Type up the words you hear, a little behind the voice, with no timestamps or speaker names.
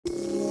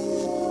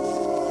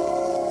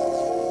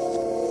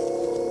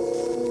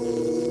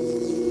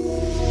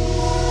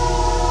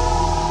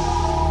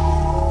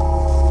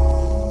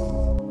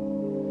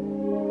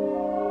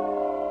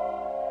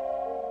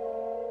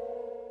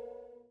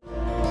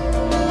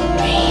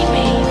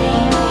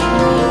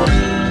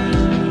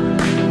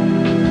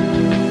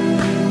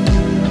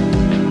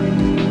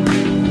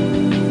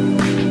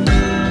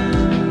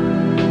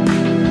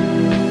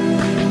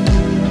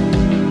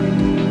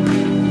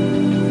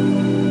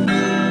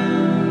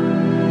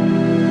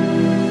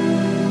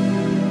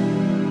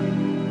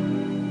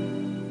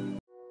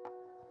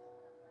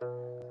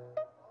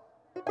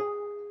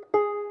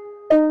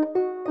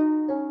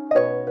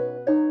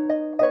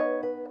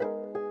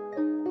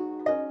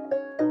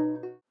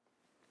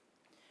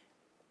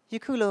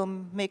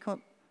Yukulo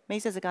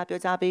makes us a gap your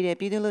tabby,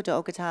 Pyithu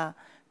Okata,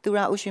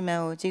 Thura Shwe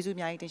Mann, Jesu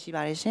Mighty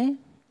Shibarishe.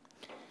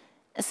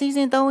 A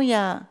season though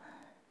ya,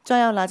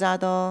 Jaya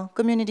Lajado,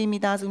 community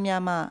Midazu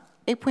Myanmar,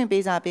 8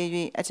 base are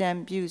baby, a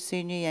jam view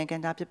senior and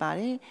can tap the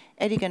body,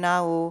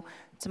 Edikanao,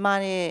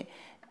 Tamane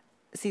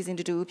season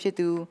to do,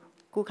 Pyithu,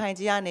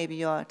 Kukaindia,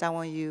 maybe or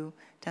down you,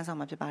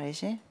 Tansam of the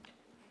Barishe.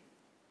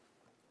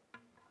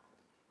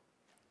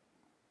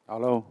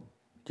 Hello,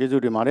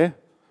 Jesu de Mare.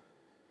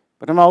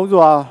 But I'm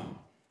also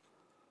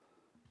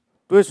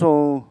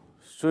Twiso,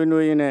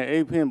 Swinway in a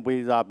 8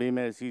 base are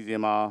beam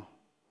season.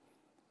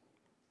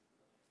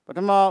 But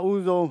I'm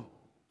also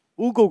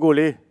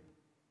Ugogole.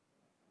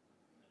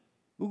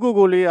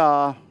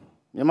 Ugogole,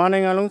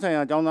 Yamaning alone say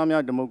a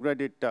Jamamia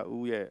Democratic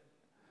Uye.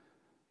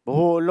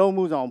 Boho low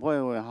moves on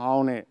point with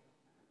Haune.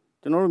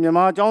 General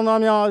Yama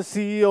Jamamia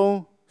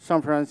CEO,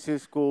 San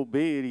Francisco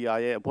Bay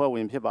Area, point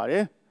with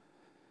Pibare.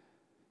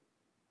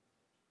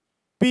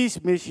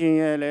 Peace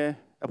mission,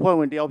 a point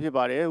with the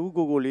Opibare,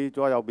 Ugogole,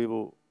 joy of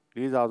people.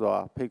 These are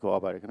the pick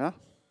up American.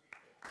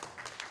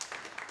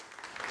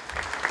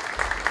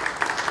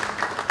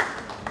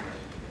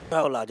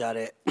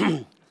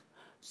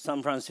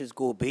 San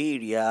Francisco Bay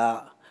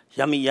Area,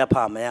 Yami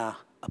Yapamea,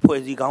 a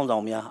poesy gown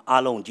on me,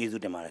 alone Jesu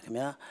de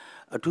Maracamia,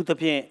 a tooth of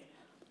Pyithu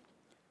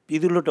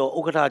Hluttaw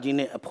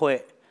Okatajine, a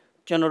poet,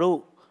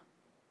 General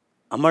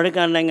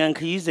American Langan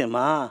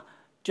Kizema,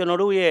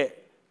 General Ye,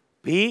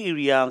 Bay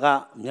Area,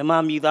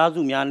 Yamami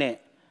Dazumiane,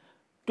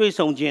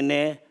 Twison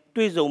Gene,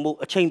 Twizom,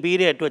 a chain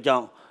beard to a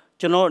jump,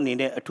 General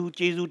Nine, a 2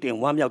 Jesu in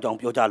 1 Yajong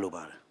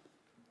Piojalubar.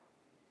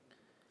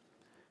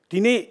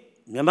 Dine,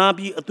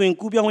 Yamabi, a twin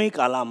Kubian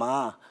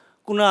Kalama.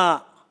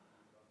 Kuna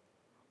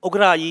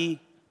Okrai,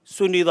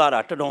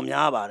 Sunidara,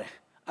 Tadomia,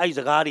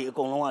 Isagari, a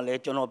Colonel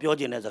legend of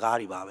Piojin as a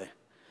Gari Babe.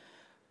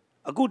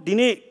 A good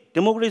dinner,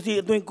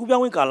 democracy doing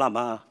Kubian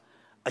Kalama,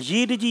 a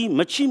Yidiji,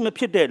 Machim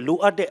Pide,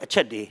 Luade, a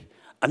Chede,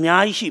 a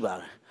Miai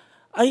Shiba.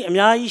 I am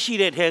Yai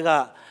Shide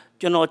Hega,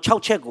 General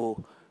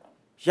Chauchego,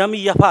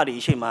 Yami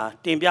Yapari, Shima,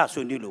 Timbia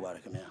Sunilu.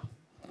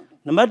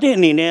 Namade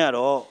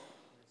Ninero,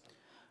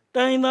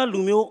 Dina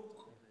Lumio,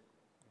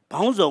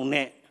 Pounzo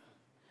net.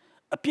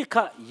 A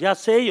pika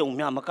yase young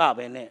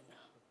Yamakabe,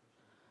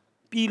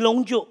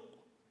 Pilonjo,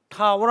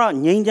 Tawra,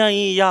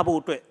 Nyanjan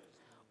Yabu,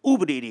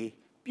 Ubri,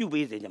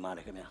 Pubis in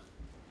America.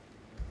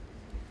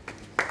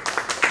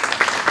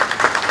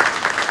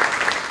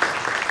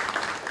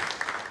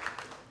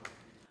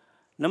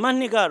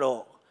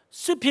 Namanigaro,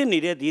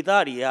 Sipinide,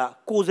 Didaria,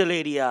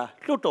 Coseleria,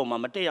 Hluttaw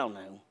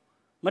Mateana.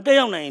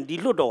 Mateana in the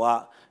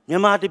Hluttaw,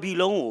 Yamata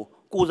Pilon,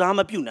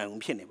 Cosama Puna,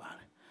 Pinibar.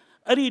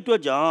 I read to a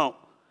jump.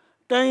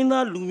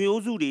 Taina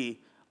Lumiozuri,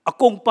 a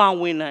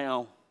compound win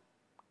now.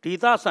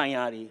 Tita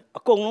Sayari, a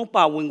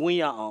compa wing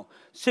win out,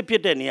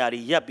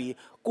 Sipitaniari, Yappy,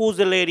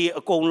 Coseleria, a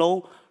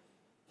colon,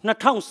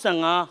 Natang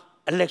Sanga,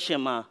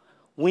 election ma,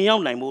 win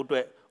out nine more,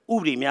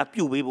 Uri mea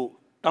pubibu,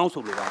 down so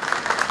low.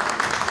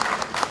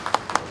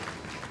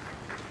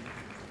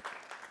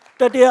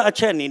 That they are a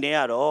chen in the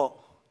air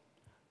all.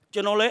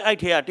 Generally, I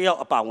tear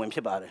about when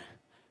Pibare.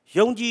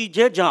 Yongi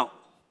Jejang,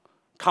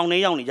 Towny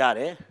Young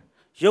Yare,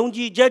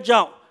 Yongi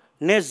Jejang.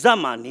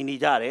 Nezama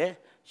Ninijare,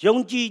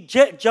 Yongi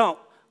Jet Jump,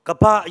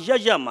 Kapa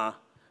Yajama,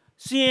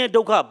 Sien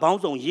Doka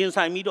bounce on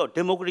Yinsai Mido,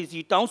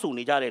 democracy council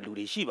Nijare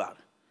Ludi Shiva.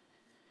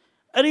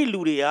 Eri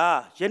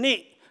Ludia,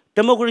 Jenny,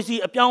 democracy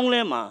a young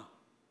lema.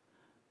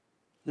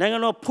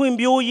 Nangano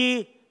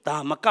Pumbioyi,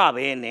 da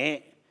Macabe,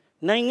 ne,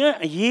 Nanga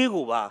a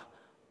Yeguba,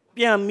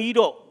 Pian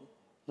Mido,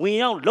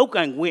 we out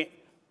local and win,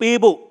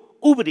 Pebo,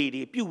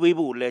 Ubri,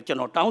 Pubebu, legend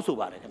or council.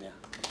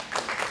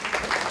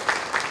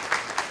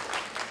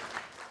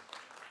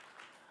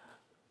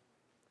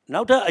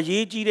 Now that a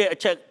year a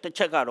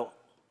check out.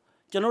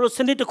 General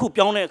Senator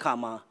Kupione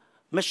Kama,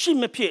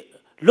 machine pit,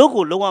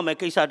 logo lower my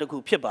case at the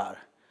Kupibar.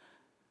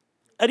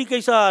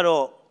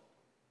 Educasaro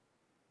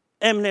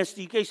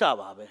Amnesty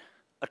Casababe,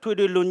 a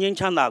Twitter Lunian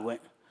Chandague.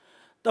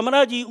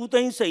 Tamaraji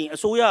Utain saying a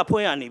soya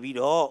poyani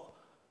video.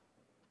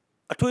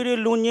 A Twitter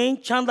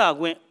Lunian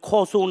Chandague,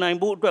 Coso 9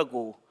 boat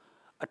drago,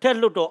 a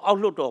Hluttaw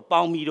outlook,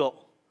 Palmido,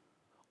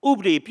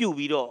 Ubri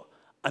Pubido,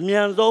 a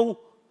Mianzo.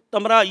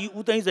 Tamara, you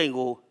utain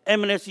zengo,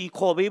 MNSC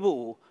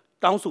Corbebo,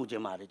 down so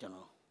Jamari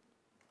General.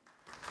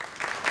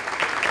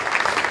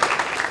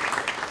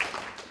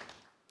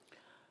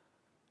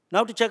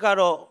 Now to check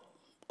out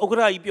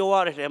Okra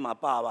Ipioa Rema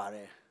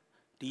Pavare,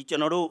 the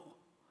General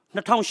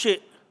Natang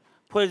shit,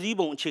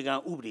 Poesibon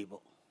Chigan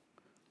Ubribo.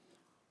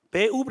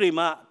 Pe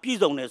Ubrima,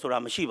 Pizones or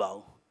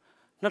Amashiva.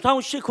 Natang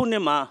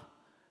Shikunema,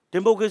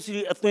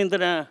 democracy a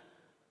twindra,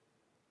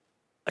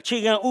 a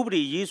Chigan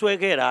Ubri,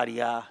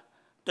 Yiswageraria,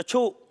 the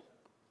choke.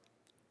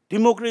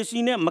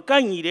 Democracy ne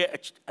Makani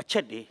a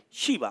chede,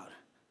 Shiba.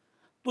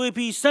 To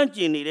be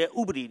Sanjini,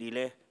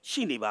 Ubri,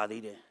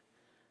 Shinibadi.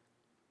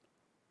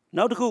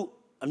 Now to go,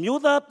 a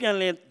muda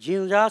pianlet,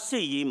 Jinja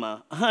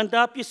Seyima, a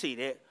handa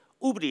piside,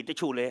 Ubri the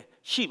Chule,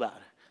 Shiba.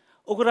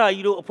 Okra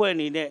Ido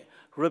appointed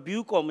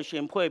review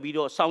commission,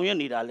 Puebido,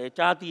 Sayanida,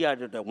 Chatia,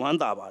 the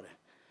Wanda.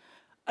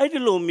 I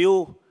don't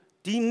know,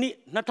 ဒီနေ့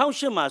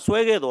2008မှာဆွဲ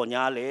ခဲ့တော်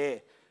ညာလေ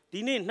ဒီ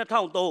နေ့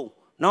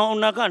2003နောက်အ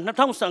နာက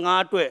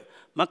2015အတွက်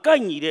မကို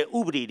က်ညီတဲ့ဥ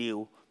ပဒေတွေ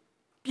ကို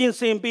ပြင်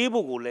ဆင်ပေး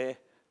ဖို့ကိုလည်း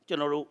ကျွန်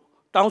တော်တို့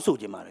တောင်းဆို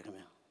ကြပါတယ်ခင်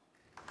ဗျာ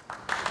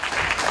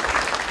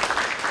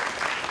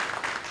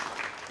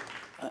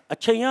အ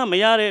ချိန်ကမ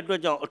ရတဲ့အတွ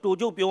က်ကြောင့်အတူ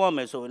တူပြောရမ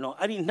ယ်ဆိုရင်တော့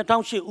အဲ့ဒီ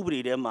2008ဥပဒေ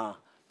ထဲမှာ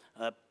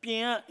ပြင်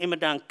ရအင်မ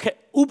တန်ခက်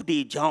ဥပဒေ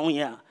ကြောင်း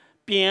ရ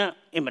ပြင်ရ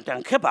အင်မတန်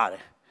ခက်ပါတ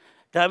ယ်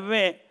ဒါပေ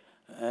မဲ့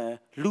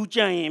လူ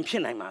ကြံရင်ဖြ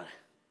စ်နိုင်ပါတယ်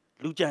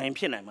လူကြံရင်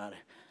ဖြစ်နိုင်ပါတ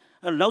ယ်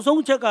နောက်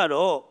ဆုံးချက်က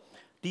တော့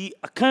ဒီ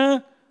အခန်း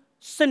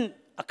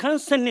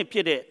စနစ်ဖြ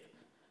စ်တဲ့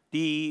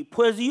ဒီ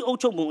ဖွဲ့စည်းအုပ်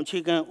ချုပ်ပုံအခြေ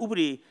ခံဥပ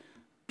ဒေ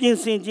ပြင်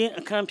ဆင်ခြင်း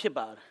အခန်းဖြစ်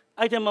ပါတယ်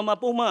အဲ့ဒီမှာ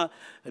ပုံမှန်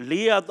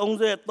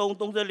433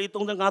 34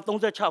 35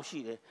 36ရှိ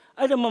တယ်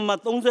အဲ့ဒီမှာ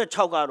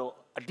36ကတော့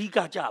အဓိက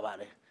ကြပါ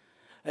တယ်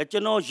ကျွ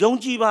န်တော်ယုံ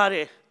ကြည်ပါတ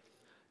ယ်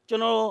ကျွ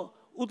န်တော်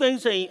ဦးသိန်း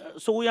စိန်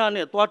အစိုးရ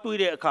နဲ့တွားတွေ့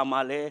တဲ့အခါမှာ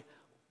လဲ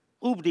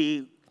ဥပဒေ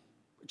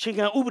အခြေ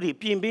ခံဥပဒေ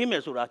ပြင်ပေးမ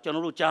ယ်ဆိုတာကျွန်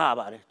တော်တို့ကြားရ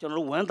ပါတယ်ကျွန်တော်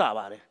တို့ဝမ်းသာ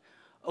ပါတယ်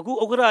အခု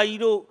ဥက္ကဋ္ဌ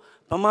ကြီးတို့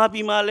ဗမာပြ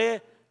ည်မှာလဲ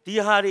ဒီ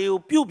ဟာတွေကို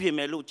ပြုတ်ပြင်မ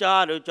ယ်လို့ကြား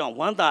ရတဲ့ကြောင့်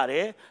ဝမ်းသာတ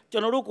ယ်ကျွ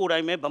န်တော်တို့ကိုယ်တို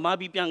င်ပဲဗမာ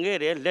ပြည်ပြန်ခဲ့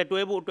တယ်လက်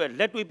တွဲဖို့အတွက်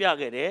လက်တွေ့ပြ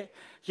ခဲ့တယ်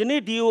ယ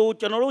နေ့ဒီကို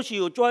ကျွန်တော်တို့ရှီ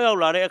ကိုကြွားရောက်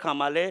လာတဲ့အခါ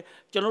မှာလဲ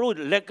ကျွန်တော်တို့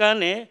လက်ကမ်း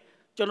နဲ့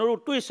ကျွန်တော်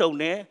တို့တွေ့ဆုံ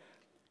တယ်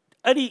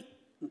အဲ့ဒီ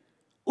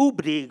ဥပ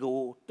ဒေကို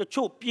တ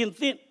ချို့ပြင်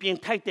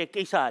ထိုက်တဲ့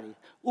ကိစ္စ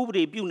တွေဥပ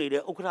ဒေပြုနေ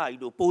တဲ့ဥက္ကဋ္ဌ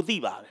ကြီးတို့ပိုသိ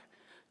ပါတယ်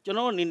ကျွန်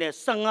တော်အနေနဲ့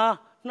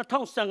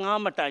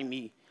2015မတိုင်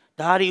မီ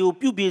ဒါတွေကို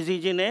ပြုပြင်စေ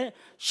ခြင်းနဲ့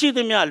ရှိသ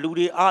မျှလူ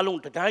တွေအားလုံး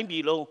တိုင်းပြ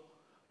ည်လုံး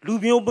လူ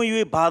မျိုးမ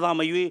ရွေးဘာသာ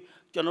မရွေး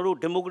ကျွန်တော်တို့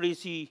ဒီမိုကရေ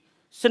စီ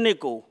စနစ်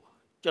ကို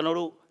ကျွန်တော်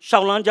တို့ရှော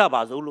င်လန်းကြ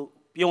ပါစို့လို့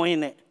ပြောရ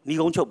င်းနဲ့ညီ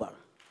ကုန်းချုပ်ပါ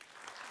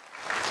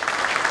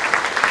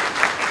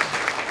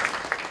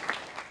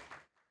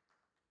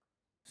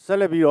ဆက်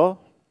လက်ပြီးတော့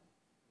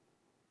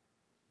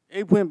အိ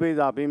တ်ဖွင့်ပေး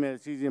စာပေးမယ်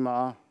အစီအစဉ်မှာ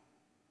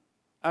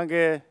အန်က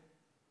ယ်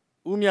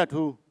ဦးမြတ်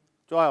ထူး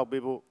ကြွားရောက်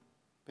ပေးဖို့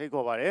ဖိတ်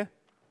ခေါ်ပါတယ်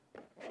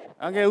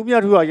အန်ကယ်ဦးမြ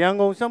တ်ထူးကရန်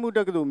ကုန်စက်မှုတ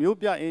က္ကသိုလ်မြို့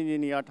ပြအင်ဂျ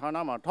င်နီယာဌာန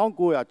မှာ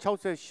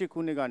1968ခု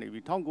နှစ်ကနေ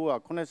ပြီး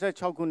1986ခု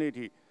နှစ်အ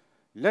ထိ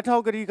လက်ထော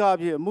က်ကတိကအ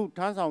ဖြစ်အမှုထ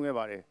မ်းဆောင်ခဲ့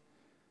ပါတယ်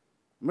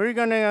အမေရိက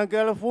န်နိုင်ငံက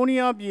ယ်လီဖိုးနီး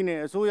ယားပြည်နယ်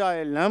အစိုးရ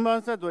ရဲ့လမ်းပ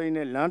န်းဆက်သွယ်ရေး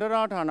နဲ့လမ်းတ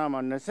ရားဌာန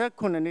မှာ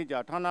28နှစ်ကြာ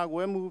ဌာန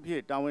ခွဲမှုအဖြ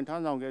စ်တာဝန်ထ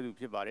မ်းဆောင်ခဲ့သူ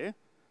ဖြစ်ပါတယ်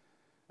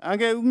အန်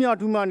ကယ်ဦးမြတ်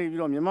ထူးမှနေ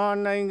ပြီးတော့မြန်မာ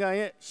နိုင်ငံ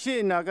ရဲ့ရှေ့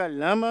အနာဂတ်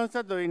လမ်းပန်းဆ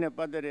က်သွယ်ရေးနဲ့ပ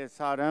တ်သက်တဲ့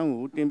စာတမ်း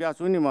ကိုတင်ပြ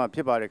ဆွေးနွေးမှာဖြ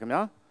စ်ပါတယ်ခင်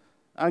ဗျာ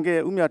အန်ကယ်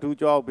ဦးမြတ်ထူး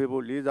ကြောက်ပေး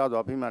ဖို့လေးစား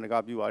စွာဖိတ်မှန်တ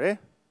ကားပြုပါတယ်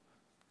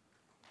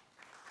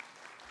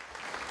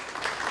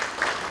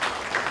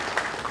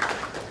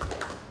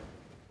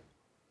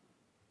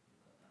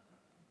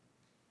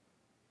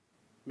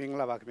မင်္ဂ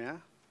လာပါခင်ဗျာ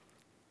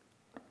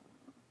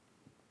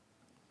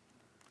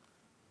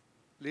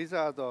လေး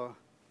စားသော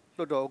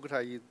လွှတ်တော်ဥက္ကဋ္ဌ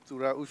ကြီးသူ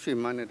ရဦးရွှေ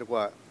မန်းနဲ့တကွ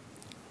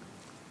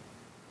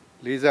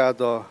လေးစား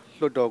သော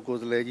လွှတ်တော်ကိုယ်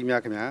စားလှယ်ကြီး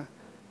များခင်ဗျာ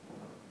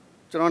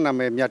ကျွန်တော်နာ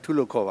မည်မြတ်ထူး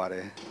လို့ခေါ်ပါတ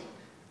ယ်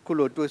ခု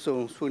လိုတွေ့ဆုံ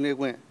ဆွေးနွေး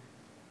ခွင့်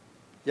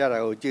ရတာ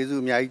ကိုကျေး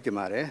ဇူးအများကြီးတင်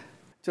ပါတယ်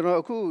ကျွန်တော်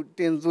အခုတ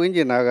င်သွင်း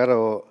နေတာက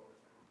တော့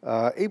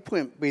အိတ်ဖွ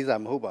င့်ပေးစာ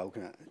မဟုတ်ပါဘူးခ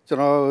င်ဗျာကျွန်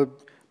တော်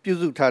ပြု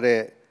စုထားတဲ့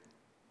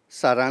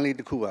စာတမ်းလေး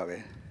တစ်ခုပါပဲ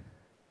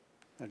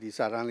ဒီ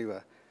စာတမ်းလေးပါ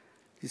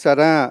ဒီစာ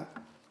တမ်းက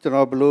ကျွန်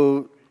တော်ဘယ်လို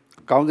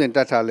ခေါင်းစဉ်တ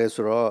က်ထားလဲ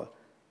ဆိုတော့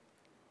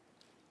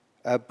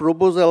A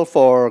proposal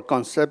for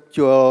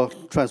conceptual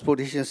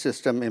transportation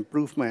system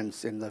improvements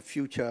in the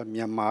future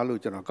Myanmar လို့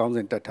ကျွန်တော်ခေါင်းစ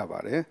ဉ်တက်ထားပါ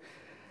တယ်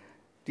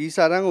ဒီ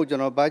စာတမ်းကိုကျွ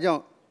န်တော်ဘာကြော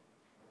င့်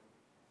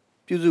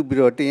ပြုစုပြီး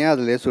တော့တင်ရတ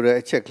ယ်လဲဆိုတဲ့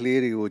အချက်ကလေး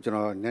တွေကိုကျွန်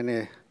တော်နည်းန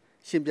ည်း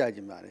ရှင်းပြခြ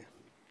င်းပါတယ်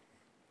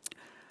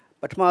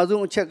ပထမ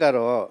ဆုံးအချက်က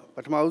တော့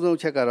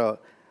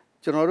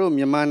ကျွန်တော်တို့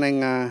မြန်မာနိုင်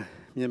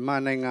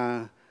ငံ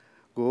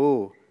ကို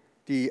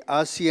ဒီအာ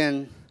ဆီယံ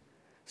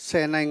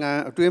10နိုင်ငံ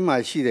အတွင်းမှာ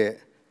ရှိတဲ့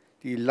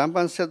ဒီလမ်းပ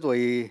န်းဆက်သွယ်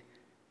ရေး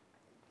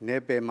န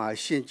ယ်ပယ်မှာ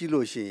ရှင်ကြည့်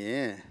လို့ရှိရ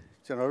င်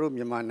ကျွန်တော်တို့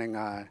မြန်မာနိုင်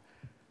ငံ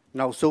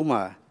နောက်ဆုံး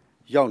မှာ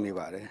ရောက်နေ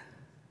ပါတယ်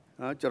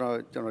နော်ကျွန်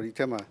တော်ဒီထ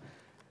က်မှာ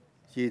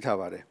ရေးထား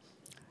ပါတယ်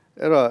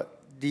အဲ့တော့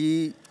ဒီ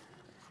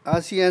အာ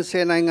ဆီယံ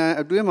10နိုင်ငံ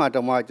အတွင်းမှာ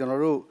တော့မှကျွန်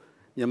တော်တို့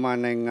မြန်မာ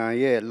နိုင်ငံ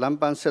ရဲ့လမ်း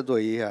ပန်းဆက်သွ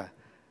ယ်ရေးဟာ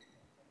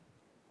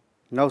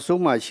နောက်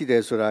ဆုံးမှာရှိတ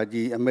ယ်ဆိုတာ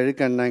ဒီ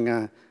American နိုင်ငံ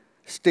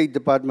State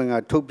Department က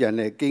ထုတ်ပြန်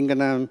တဲ့ကိန်းဂ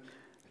ဏန်း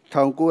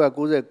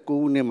1999ခု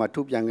နှစ်မှာ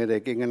ထုတ်ပြန်ခဲ့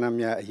တဲ့ကိန်းဂဏန်း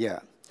များအရ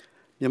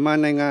မြန်မာ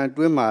နိုင်ငံအ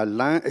တွင်းမှာ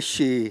လမ်းအ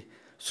ရှည်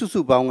စု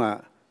စုပေါင်းက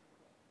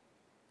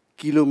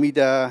ကီလိုမီ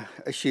တာ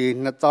အရှည်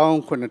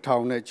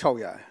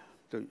29600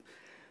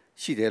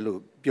ရှိတယ်လို့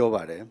ပြော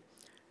ပါတယ်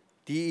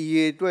ဒီအ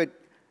ရေအတွက်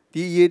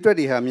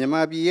တွေဟာမြန်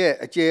မာပြည်ရဲ့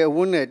အကျယ်အဝ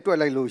န်းနဲ့တွက်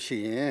လိုက်လို့ရှိ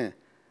ရင်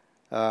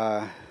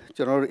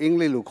ကျွန်တော်တို့အင်္ဂ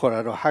လိပ်လိုခေါ်တာ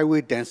တော့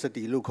highway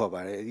density လို့ခေါ်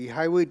ပါတယ်ဒီ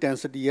highway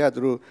density ကသူ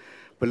တို့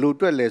ဘယ်လို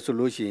တွက်လဲဆို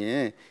လို့ရှိရ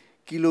င်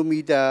ကီလိုမီ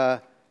တာ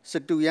စ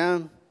တုရန်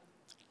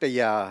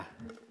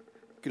100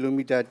ကီလို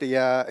မီတာ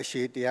100အရှ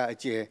ည်100အ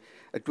ကျယ်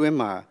အတွင်း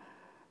မှာ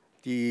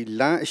ဒီ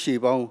လမ်းအရှည်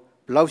ပေါင်းဘ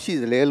ယ်လောက်ရှိ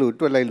သလဲလို့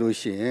တွက်လိုက်လို့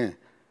ရှိရင်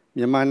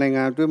မြန်မာနိုင်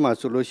ငံအတွင်းမှာ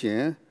ဆိုလို့ရှိရ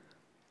င်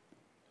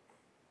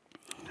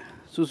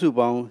စုစု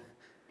ပေါင်း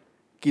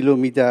ကီလို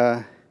မီတာ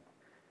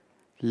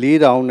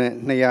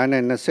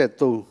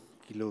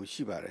4223ကီလို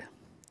ရှိပါတယ်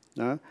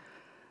နော်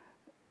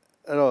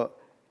အဲ့တော့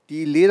ဒီ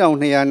ဒီ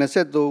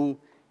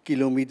4223ကီ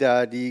လိုမီတာ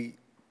ဒီ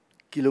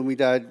ကီလိုမီ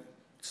တာ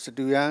စ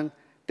တူရန်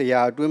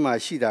100အတွင်းမှာ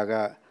ရှိတာက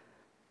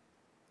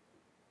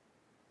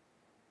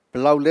ဘ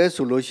ယ်လောက်လဲ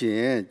ဆိုလို့ရှိ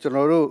ရင်ကျွန်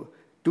တော်တို့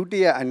ဒုတိ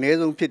ယအနည်း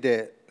ဆုံးဖြစ်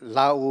တဲ့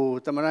လာအို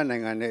သမရနို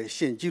င်ငံနဲ့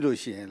ရှင်ကြည့်လို့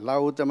ရှိရင်လာ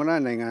အိုသမရ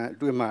နိုင်ငံအ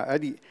တွင်းမှာအဲ့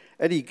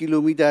ဒီကီ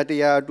လိုမီတာ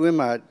100အတွင်း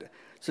မှာ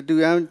စတူ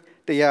ရန်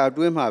100အ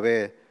တွင်းမှာပဲ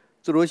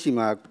သူတို့ရှိ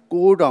မှာ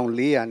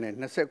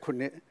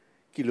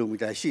9429ကီလိုမီ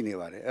တာရှိနေ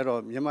ပါတယ်အဲ့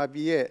တော့မြန်မာပြ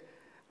ည်ရဲ့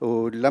ဟို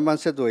လမ်းမ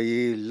ဆက်သွယ်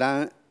ရေးလ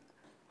မ်း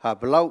ဟာ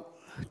ဘယ်လောက်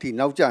ဒီ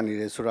နောက်ကျနေ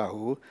တယ်ဆိုတာ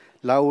ကို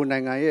လာအိုနို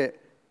င်ငံရဲ့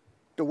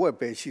တဝက်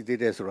ပဲရှိသေး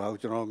တယ်ဆိုတာကို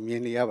ကျွန်တော်မြ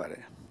င်နေရပါတ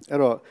ယ်အဲ့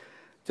တော့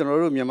ကျွန်တော်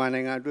တို့မြန်မာ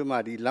နိုင်ငံအတွင်းမှာ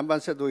ဒီလမ်းပ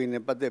န်းဆက်သွယ်ရေး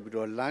နဲ့ပတ်သက်ပြီး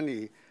တော့လမ်းတွေ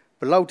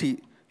ဘယ်လောက်ထိ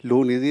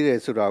လိုနေသေးတယ်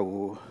ဆိုတာ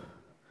ကို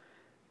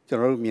ကျွန်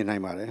တော်တို့မြင်နို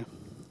င်ပါတယ်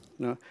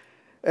နော်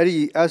အဲ့ဒီ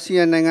အာဆီ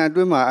ယံနိုင်ငံအ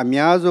တွင်းမှာအ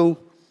များဆုံး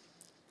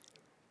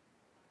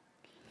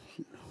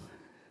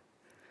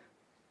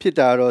ဖြစ်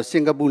တာတော့စ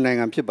င်ကာပူနိုင်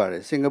ငံဖြစ်ပါတ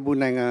ယ်စင်ကာပူ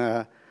နိုင်ငံ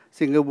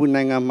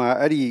မှာ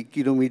အဲ့ဒီ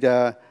ကီလိုမီတာ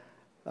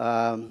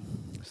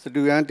စ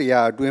တူရန်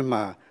100အတွင်း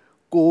မှာ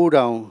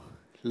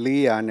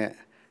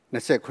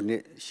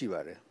9429ရှိပါ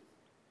တယ်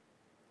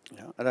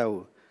အဲ့ဒါ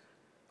ကို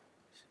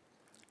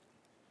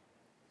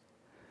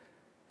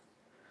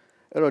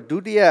အဲ့တော့ဒု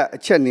တိယအ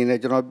ချက်အနေနဲ့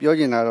ကျွန်တော်ပြော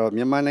ချင်တာတော့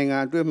မြန်မာနိုင်ငံ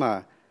အတွင်းမှာ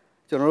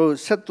ကျွန်တော်တို့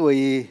ဆက်သွယ်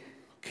ရေး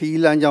ခီး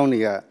လမ်းကြောင်းတွေ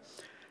က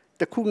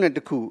တစ်ခုနဲ့တ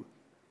စ်ခု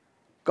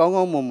ကောင်း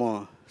ကောင်းမွန်မွန်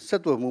ဆ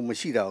က်သွယ်မှုမ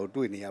ရှိတာကို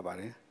တွေ့နေရပါ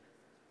တယ်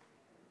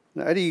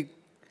အဲ့ဒီ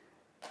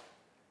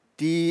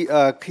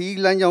ခီး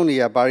လမ်းကြောင်းတွေ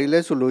ကဘာတွေလဲ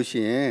ဆိုလို့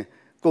ရှိရင်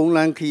ကုန်းလ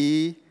မ်းခီး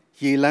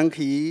ရေလမ်း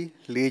ခီး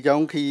လေကြော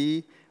င်းခီး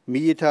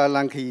မီးရထားလ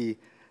မ်းခီး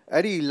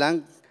အဲ့ဒီလမ်း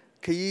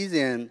ခီးစ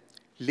ဉ်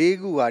၄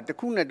ခုဟာတစ်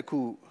ခုနဲ့တစ်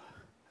ခု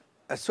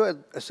အဆ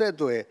က်အ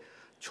သွယ်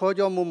ချော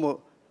ချောမွတ်မွတ်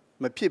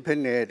မဖြစ်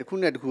ဖ ೇನೆ တစ်ခု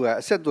နဲ့တစ်ခုက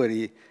အဆက်အသွယ်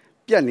တွေ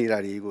ပြတ်နေတာ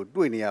တွေကို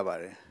တွေ့နေရပါ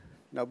တယ်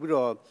နောက်ပြီး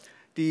တော့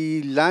ဒီ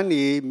လမ်း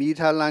တွေမီး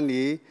ထားလမ်း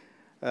တွေ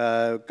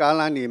ကား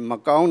လမ်းတွေမ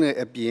ကောင်းတဲ့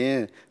အပြင်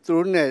သူ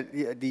တို့နဲ့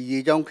ဒီရေ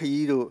ကြောင်းခ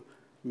ရီးတို့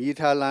မီး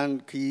ထားလမ်း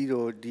ခရီး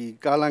တို့ဒီ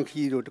ကားလမ်းခ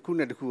ရီးတို့တစ်ခု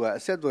နဲ့တစ်ခုက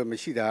အဆက်အသွယ်မ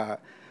ရှိတာ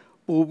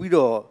ပို့ပြီး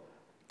တော့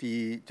ဒီ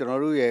ကျွန်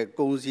တော်တို့ရဲ့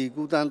ကုန်စည်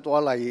ကူးသန်း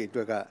သွားလာရေးအ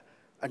တွက်က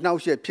အနှောက်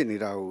အယှက်ဖြစ်နေ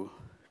တာကို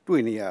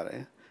တွေ့နေရတ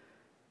ယ်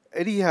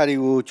အဲ့ဒီဟာတွေ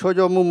ကိုချော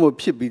ချောမွတ်မွတ်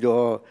ဖြစ်ပြီး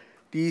တော့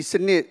ဒီစ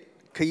နစ်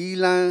ခရီး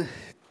လမ်း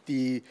ဒီ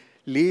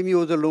၄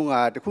မျိုးစလုံးက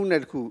တစ်ခု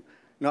နဲ့တစ်ခု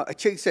เนาะအ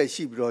ချိတ်ဆက်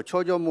ရှိပြီးတော့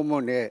ချောချောမွတ်မွ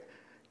တ်နဲ့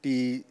ဒီ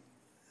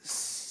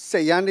စ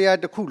က်ရန်တရား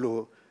တစ်ခု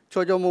လို့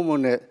ချောချောမွတ်မွ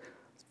တ်နဲ့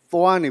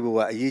သွားနေဖို့က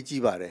အရေး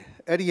ကြီးပါတယ်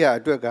အဲ့ဒီဟာ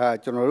အတွက်က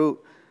ကျွန်တော်တို့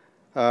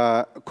အ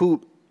ခု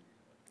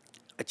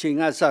အချိန်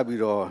ကစပြီး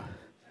တော့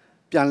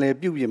ပြန်လည်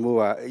ပြုပြင်ဖို့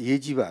ကအ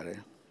ရေးကြီးပါတယ်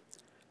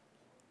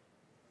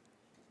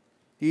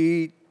ဒီ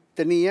တ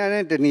ဏှာ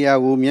နဲ့တဏှာ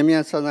ကိုမြန်မြ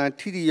န်ဆန်ဆန်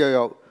ထိထိရောက်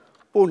ရောက်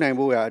ပို့နိုင်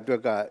ဖို့အတွ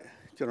က်က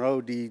ကျွန်တော်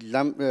တို့ဒီ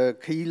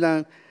ခီးလ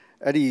န်း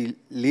အဲ့ဒီ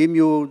၄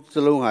မျိုးစ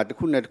လုံးဟာတစ်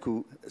ခုနဲ့တစ်ခု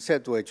အဆက်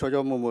အသွယ်ချော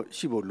ချောမွတ်မွတ်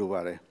ရှိဖို့လိုပါ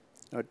တယ်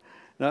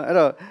နော်အဲ့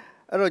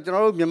တော့ကျွန်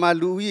တော်တို့မြန်မာ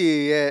လူဦးရေ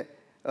ရဲ့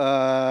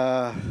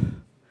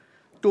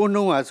တိုး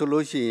နှုန်းပါဆို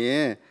လို့ရှိရ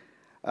င်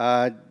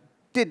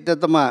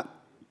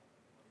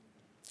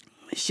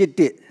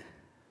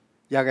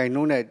1.81ရာခိုင်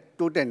နှုန်းနဲ့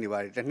တိုးတက်နေပါ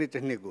တယ်တစ်နှစ်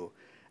ကို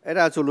အဲ့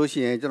ဒါဆိုလို့ရှိ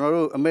ရင်ကျွန်တော်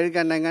တို့အမေရိက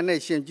န်နိုင်ငံနဲ့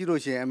ရှင်ကြည့်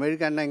လို့ရှိရင်အမေရိ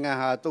ကန်နိုင်ငံ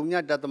ဟာ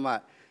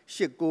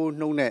3.89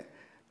နှုန်းနဲ့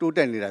တိုးတ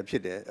က်နေတာဖြ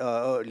စ်တယ်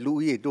လူ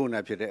ဦးရေတိုးနေ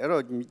တာဖြစ်တယ်အဲ့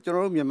တော့ကျွန်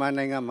တော်တို့မြန်မာ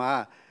နိုင်ငံမှာ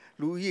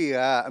လူဦးရေက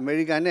အမေ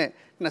ရိကန်နဲ့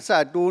2ဆ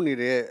တိုးနေ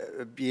တဲ့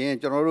ပြင်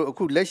ကျွန်တော်တို့အ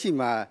ခုလက်ရှိ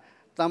မှာ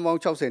တန်ပေါင်း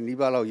60နီး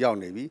ပါးလောက်ရောက်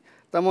နေပြီ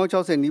တန်ပေါင်း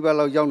60နီးပါး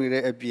လောက်ရောက်နေ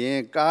တဲ့အပြင်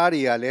ကား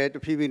တွေကလည်းတ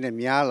ဖြည်းဖြည်းနဲ့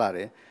များလာ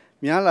တဲ့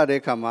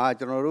အခါမှာ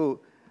ကျွန်တော်တို့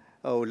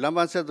လမ်းပ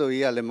န်းဆက်သွယ်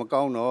ရေးကလည်းမ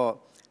ကောင်းတော့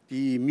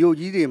ဒီမြို့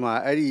ကြီးတွေမှာ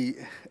အဲ့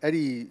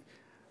ဒီ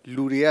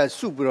လူတွေက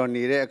စုပြီးတော့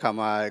နေတဲ့အခါ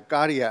မှာ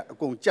ကားတွေကအ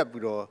ကုန်ကြက်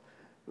ပြီးတော့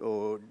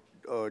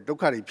ဒုက္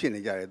ခတွေဖြစ်နေ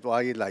ကြတယ်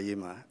သွားရေးလာရေး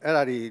မှာအဲ့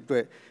ဒါတွေအတွ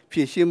က်ဖြ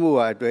ည့်ရှင်းဖို့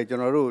အတွက်ကျွ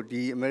န်တော်တို့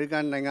ဒီအမေရိက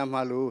န်နိုင်ငံ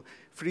မှာလို့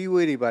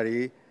freeway တွေပါတွေ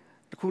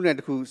တစ်ခုနဲ့တ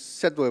စ်ခု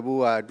ဆက်သွယ်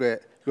ဖို့အတွက်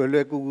လွ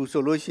ယ်ကူကူ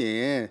ဆိုလို့ရှိ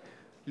ရင်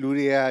လူ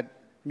တွေက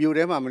မြို့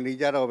ထဲမှာမနေ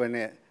ကြတော့ဘဲ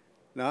နဲ့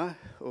နော်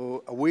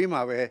အဝေး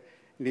မှာပဲ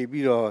နေ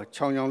ပြီးတော့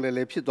ချောင်း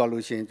လဲဖြစ်သွား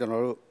လို့ရှိရင်ကျွန်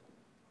တော်တို့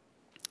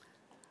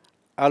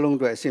အားလုံးအ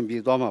တွက်အဆင်ပြေ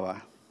သွားမှာပါ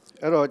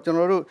အဲ့တော့ကျွန်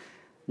တော်တို့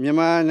မြန်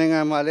မာနိုင်ငံ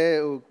မှာလည်း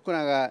ခုန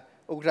ကဥက္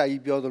ကဋ္ဌ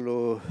ကြီးပြောသ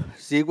လို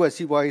ဈေးကွက်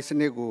စီးပွားရေးစ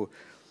နစ်ကို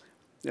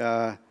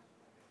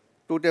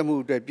တိုးတက်မှု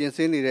အတွက်ပြင်ဆ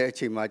င်နေတဲ့အ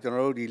ချိန်မှာကျွန်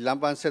တော်တို့ဒီလ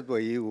မ်းပန်းဆက်သွ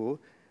ယ်ရေးကို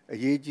အ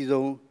ရေးကြီး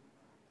ဆုံး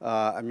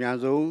အများ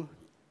ဆုံး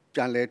ပြ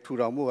န်လည်ထူ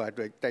ထောင်မှုအ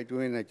တွက်တိုက်တွ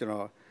န်းနေကျွန်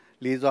တော်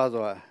လေးစား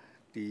စွာ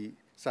ဒီ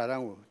စာရ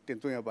န်ကိုတင်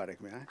သွင်းရပါတယ်ခ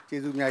င်ဗျာ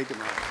ကျေးဇူးအများကြီးတင်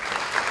ပါတယ်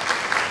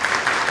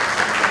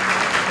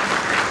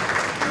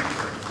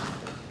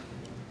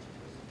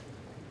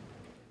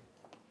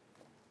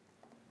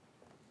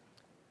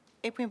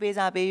အိတ်ဖွင့်ပေး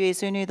စာပေး၍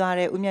ဆွေးနွေးသွား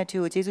တဲ့ဦးမြတ်ထူ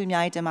ကိုကျေးဇူးအ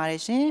များကြီးတင်ပါတ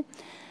ယ်ရှင်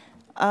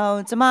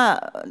ကျမ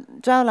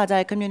ကြောက်လာကြ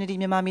တဲ့ community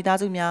မြန်မာမိသား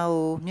စုများ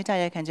ကိုမြစ်တာ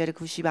ရက်ခံချက်တစ်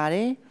ခုရှိပါတ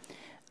ယ်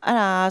အဲ့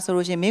ဒါဆို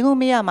လို့ရှိရင်မိကုံး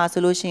မေးရမှာ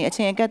ဆိုလို့ရှိရင်အ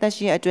ချိန်အကန့်အသတ်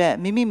ရှိတဲ့အတွက်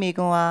မိမိမိ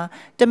ကုံးဟာ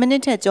10မိန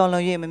စ်ထက်ကျော်လွ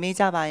န်၍မမေး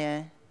ကြပါရန်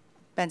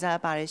ပန်ကြား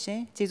ပါတယ်ရှင်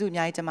ကျေးဇူးအ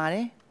များကြီးတင်ပါတ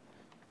ယ်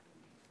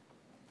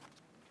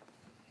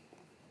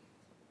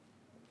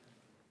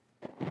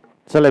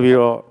ဆက်လက်ပြီး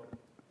တော့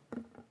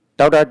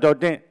ဒေါက်တာကျော်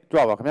တင့်ကြွ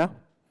ပါခင်ဗျာ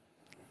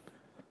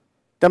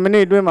10မိန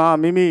စ်အတွင်းမှာ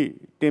မိမိ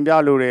တင်ပြ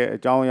လိုတဲ့အ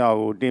ကြောင်းအရာ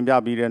ကိုတင်ပြ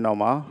ပြီးတဲ့နောက်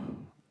မှာ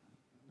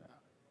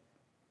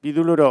ပြည်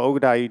သူ့လွှတ်တော်ဥက္က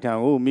ဋ္ဌကြီးထံ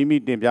ကိုမိမိ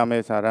တင်ပြ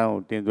မဲ့စာတမ်း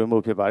ကိုတင်သွင်း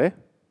ဖို့ဖြစ်ပါတယ်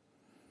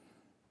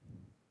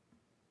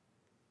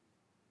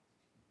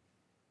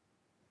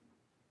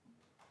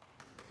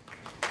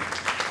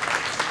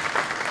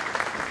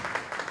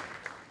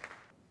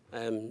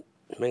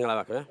မင်္ဂလာ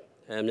ပါခင်ဗျာ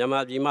မြန်မာ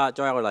ပြည်မှာ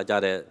ကြောက်ရောက်လာကြ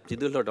တဲ့ပြည်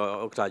သူ့လွှတ်တော်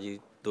ဥက္ကဋ္ဌကြီး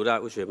ဒူရ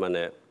ဥရွှေမန်း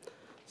နဲ့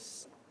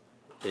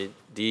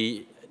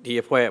ဒီ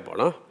အဖွဲ့ပေါ့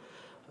နော်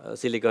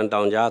ဆီလီကွန်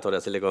တောင်ကြားဆို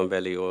တဲ့ဆီလီကွန်ဗ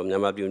ယ်လီကိုမြ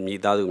န်မာပြည်မိ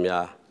သားစု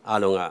များ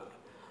အားလုံးက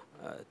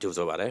ကြို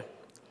ဆိုပါတယ်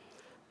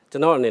ကျွ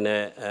န်တော်အနေ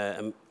နဲ့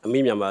အမိ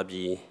မြန်မာပြ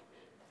ည်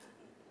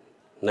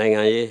နိုင်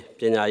ငံရေးပ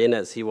ညာရေး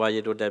နဲ့စီးပွား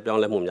ရေးတိုးတက်ပြော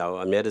င်းလဲမှုများကို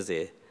အမြဲတစေ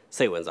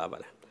စိတ်ဝင်စားပါ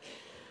တယ်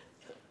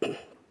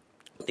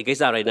ဒီကိစ္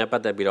စတွေနဲ့ပ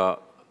တ်သက်ပြီးတော့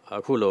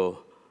အခုလို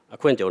အ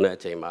ခွင့်ကြုံတဲ့အ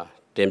ချိန်မှာ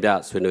တင်ပြ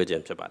ဆွေးနွေးခြ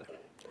င်းဖြစ်ပါတယ်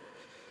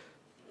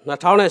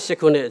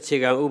2008ခုနှစ်အခြေ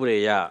ခံဥပဒေ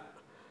အရ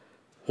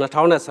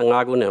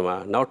2015ခုနှစ်မှာ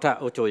နောက်ထပ်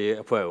အုပ်ချုပ်ရေး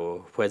အဖွဲ့ကို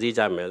ဖွဲ့စည်း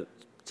ကြ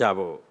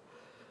ဖို့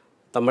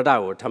သမ္မတ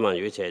ကိုထပ်မံ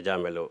ရွေးချယ်ကြ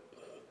မယ်လို့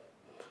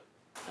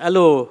အဲ့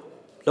လို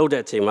လုပ်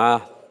တဲ့အချိန်မှာ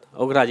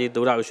ဥက္ကဋ္ဌကြီး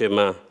ဒူရဥရွှေမ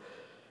န်း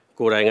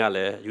ကိုယ်တိုင်ကလ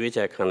ည်းရွေးချ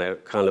ယ်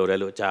ခံလို့တယ်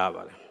လို့ကြားရ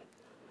ပါတယ်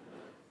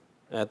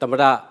သမ္မ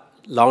တ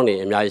လောင်းနေ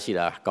အများကြီးရှိ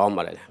တာကောင်း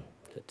ပါတယ်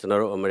ကျွန်တော်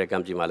တို့အမေရိက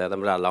န်ပြည်မှာလည်းသ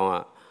မ္မတလောင်းက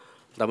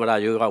သမ္မတ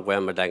ရွေးကောက်ပွဲ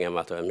မတိုင်ခင်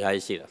မှာဆိုအများ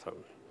ကြီးရှိတာဆို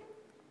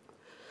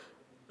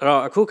အဲ့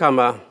တော့အခုခါ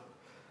မှာ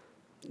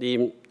ဒီ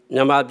မြ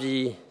န်မာပြည်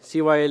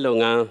စီးပွားရေးလုပ်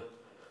ငန်း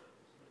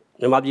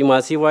မြန်မာပြည်မှာ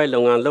စီးပွားရေးလု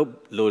ပ်ငန်းလုပ်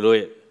လို့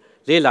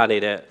လေ့လာနေ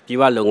တဲ့ပြည်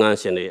ပလုပ်ငန်း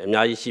ရှင်တွေအ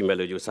များကြီးရှိမယ်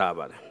လို့ယူဆရ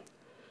ပါတယ်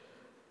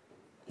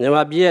မြန်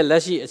မာပြည်ရဲ့လ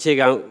က်ရှိအခြေ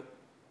ခံ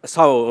အ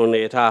ဆောက်အအုံ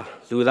တွေထား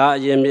လူသား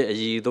အရင်းမြစ်အ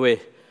ည်အသွေး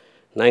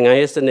နိုင်ငံ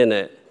ရေးစနစ်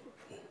နဲ့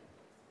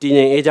တည်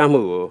ငြိမ်အေးချမ်း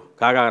မှုကို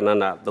ဂါဂန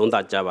နသုံးသ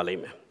ပ်ကြပါလိ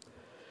မ့်မယ်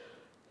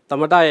သမ္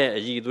မတရဲ့အ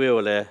ည်အသွေး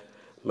ကိုလည်း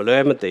မလွဲ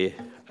မသွေ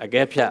အ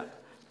ကဲဖြတ်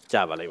ကြ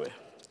ပါလိမ့်မယ်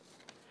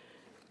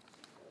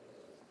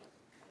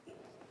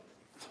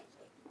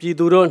ပြည်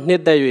သူတို့နှ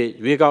စ်သက်၍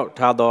ရွေးကောက်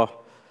ထားသော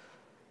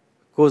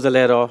ကိုယ်စား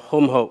လှယ်တော်ဟု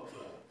တ်မဟုတ်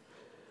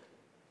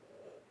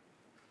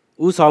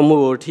ဥဆောင်မှု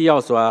ကိုထိရော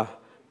က်စွာ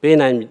ပေး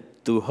နိုင်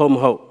သူဟုတ်မ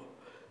ဟုတ်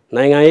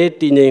နိုင်ငံရေး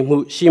တည်ငြိမ်မှု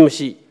ရှိမ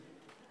ရှိ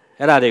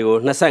အဲ့ဒါတွေကို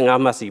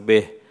25မှတ်စီ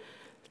ပေး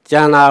ကျ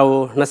န်တာ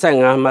ကို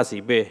25မှတ်စီ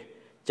ပေး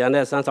ကျန်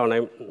တဲ့စမ်းဆောင်နို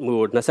င်မှု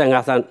ကို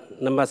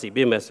25မှတ်စီ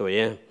ပေးမယ်ဆိုရ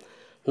င်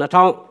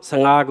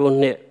2015ခု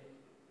နှစ်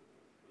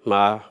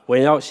မှာဝ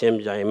င်ရောက်ရှင်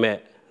ပြိုင်မဲ့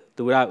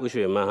ဒူရဥ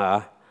ရွှေမန်းဟာ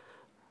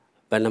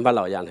ဘယ်နှမှတ်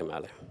လောက်ရနိုင်မှာ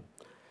လဲ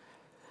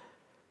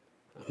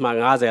အမှတ်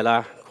50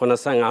လား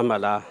85မှ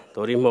တ်လား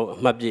ဒိုရီမဟုတ်အ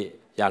မှတ်ပြည့်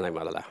ရနိုင်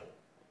မှာလား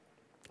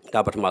ဒါ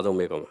ပထမဆုံး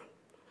မေးခွန်းပါ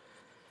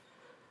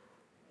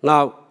နော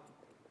က်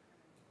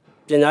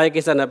ပညာရေး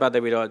ကိစ္စနဲ့ပတ်သ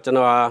က်ပြီးတော့ကျွန်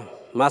တော်ဟာ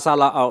မဆ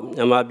လာအောက်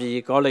မြန်မာပြည်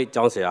ကောလိပ်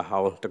ကျောင်းဆရာဟော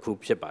င်းတစ်ခု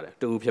ဖြစ်ပါတယ်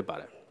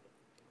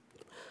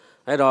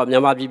အဲ့တော့မြ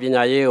န်မာပြည်ပ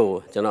ညာရေးကို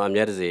ကျွန်တော်အ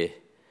မြဲတစေ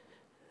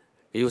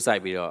ယူဆို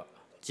င်ပြီးတော့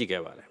ကြည့်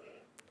ခဲ့ပါတယ်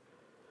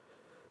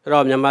အဲ့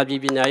တော့မြန်မာပြည်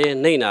ပညာရေး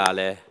နှိမ့်တာက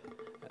လည်း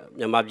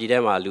မြန်မာပြည်ထဲ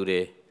မှာလူ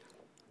တွေ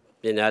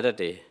ပညာတတ်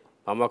တွေ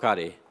ဘာမောက္ခ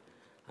တွေ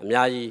အ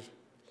များကြီး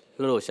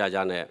လှုပ်ရှားကြ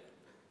နဲ့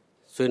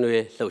ဆွေး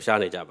နွေးလှုပ်ရှား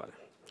နေကြပါတယ်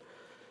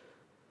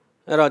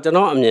အဲ့တော့ကျွန်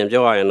တော်အမြင်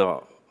ပြောရရင်တော့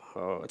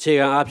အခြေ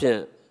ခံအားဖြင့်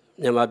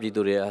မြန်မာပြည်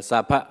သူတွေစာ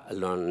ဖတ်အ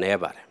လွန်နည်း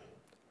ပါတယ်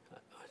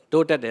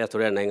တိုးတက်တယ်ဆို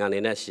တဲ့နိုင်ငံတွေ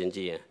နဲ့ရှင်ကြ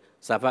ည့်ရင်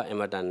စာဖတ်အင်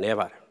မတန်နည်း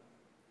ပါတယ်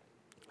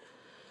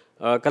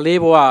ကလေး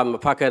ဘဝမ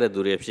ဖတ်ခဲ့တဲ့သူ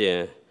တွေဖြစ်ရ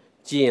င်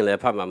ကြည့်ရင်လ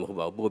ည်းဖတ်မှာမဟုတ်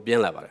ပါဘူးပိုပြ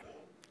င်းလာပါတယ်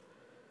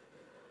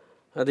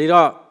ဒီ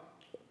တော့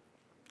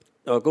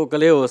ကိုက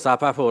လေးကိုစာ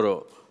ဖတ်ဖို့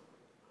တော့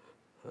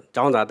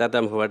ကျောင်းသားတ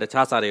က်မဟုတ်တ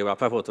ခြားစာတွေပါ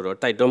ဖတ်ဖို့ဆိုတော့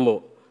တိုက်တွန်းမှု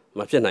မ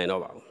ဖြစ်နိုင်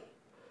တော့ပါဘူး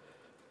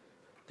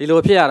ဒီလို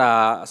ဖြစ်ရတာ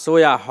အ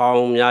စိုးရဟော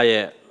င်းများ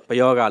ရဲ့ပ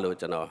ယောဂလို့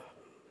ကျွန်တော်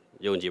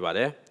ယုံကြည်ပါတ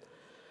ယ်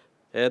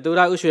ဒူရ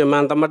ဥရွှေမ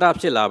န်းသမ္မတ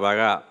ဖြစ်လာပါ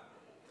က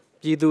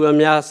ပြည်သူအ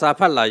များစာ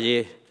ဖတ်လာ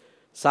ရေး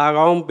စာ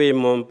ကောင်းပေ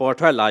မွန်ပေါ်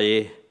ထွက်လာ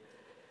ရေး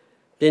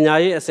ပညာ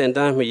ရေးအဆင့်တ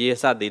န်းမှီရေး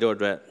စသည်တို့အ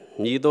တွက်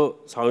ညီတို့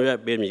ဆောင်ရွက်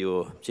ပေးမည်ကို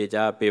ဖြေ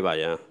ကြားပေးပါ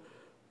ရန်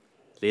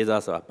လေး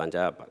စားစွာပန်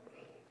ကြားပါ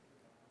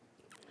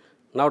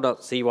နောက်တော့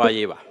စီးပွား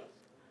ရေးပါ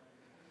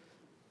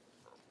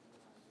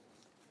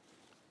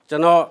ကျွ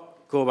န်တော်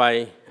ကိုယ်ပိုင်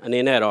အနေ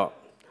နဲ့တော့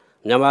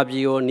မြန်မာပြ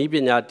ည်ကိုဤပ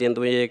ညာတင်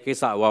သွင်းရေးကိစ္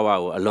စအဝဝ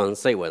ကိုအလွန်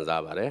စိတ်ဝင်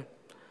စားပါတယ်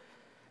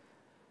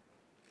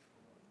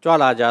ကြွ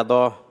လာကြ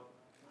သော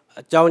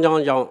အကြောင်းကြော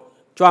င့်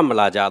ကြွမ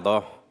လာကြသော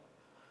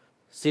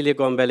ဆီလီ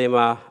ကွန်ဗယ်လီ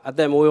မှာအသ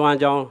က်မွေးဝမ်း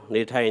ကြောင်း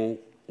နေထိုင်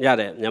ရ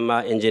တဲ့မြန်မာ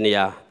အင်ဂျင်နီ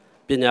ယာ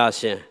ပညာ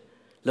ရှင်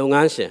လုပ်င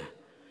န်းရှင်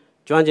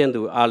ကျွမ်းကျင်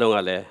သူအားလုံးက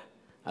လည်း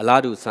အ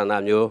လားတူဆန္ဒ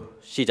မျိုး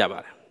ရှိကြပါ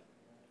တယ်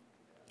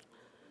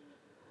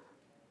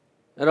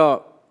အဲ့တော့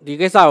ဒီ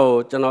ကိစ္စကို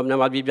ကျွန်တော်မြန်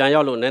မာပြည်ပြန်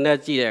ရောက်လို့နည်းနည်း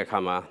ကြည့်တဲ့အခါ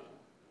မှာ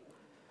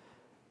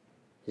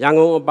ရန်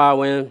ကုန်အပါအ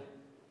ဝင်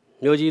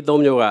မြို့ကြီး၃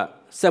မြို့က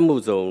စက်မှု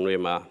ဇုံတွေ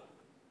မှာ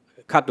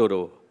ခတ်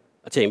တို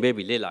အချိန်ပေး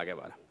ပြီးလေ့လာခဲ့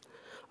ပါတယ်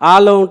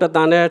အားလုံးတတ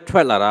န်နဲ့ထွ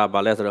က်လာတာဗာ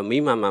လဲဆိုတော့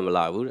မီးမှန်မ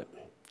လာဘူးတဲ့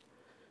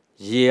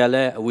ရေကလ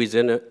ည်းအ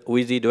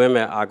ဝီစီတွဲ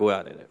မဲ့အားကိုရ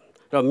တယ်တဲ့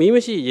အဲ့တော့မီးမ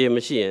ရှိရေမ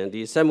ရှိရင်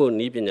ဒီစက်မှု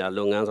နည်းပညာ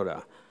လုပ်ငန်းဆိုတာ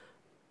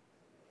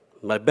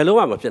ဘယ်လုံး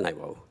မှမဖြစ်နိုင်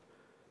ပါဘူး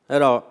အဲ့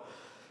တော့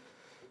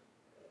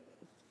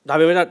ဒါ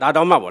ပေမဲ့ဒါ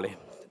တော့မှပေါ့လေ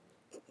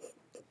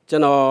ကျွ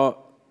န်တော်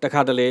တ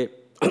ခါတလေ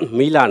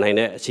မိလာနိုင်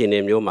တဲ့အခြေအနေ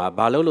မျိုးမှာ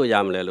ဘာလုပ်လို့ရ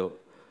မလဲလို့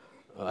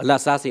အလ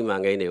တ်စားစီမံ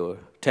ကိန်းတွေကို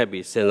ထည့်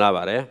ပြီးစဉ်းစား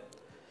ပါတယ်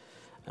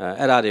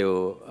အဲ့ဒါတွေကို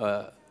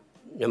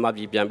မြန်မာ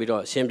ပြည်ပြန်ပြီး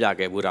တော့ရှင်းပြ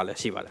ခဲ့ဘူးတာလည်း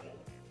ရှိပါတယ်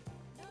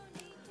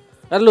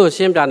အဲ့လို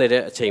ရှင်းပြနေ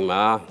တဲ့အချိန်မှာ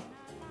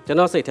ကျွန်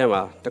တော်စိတ်ထဲ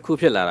မှာတစ်ခု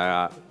ဖြစ်လာတာက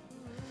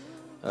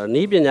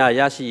နီးပညာ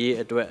ရရှိရေး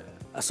အတွက်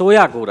အစိုးရ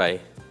ကိုယ်တိုင်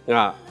က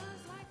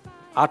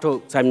အားထုတ်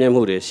ဆိုင်မြင်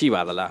မှုတွေရှိ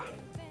ပါသလား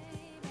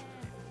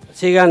အ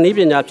ခြေခံနီးပ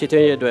ညာဖြစ်ထွ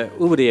န်းရေးအတွက်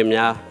ဥပဒေ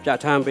များပြဋ္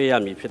ဌာန်းပေးရ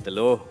မည်ဖြစ်တယ်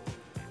လို့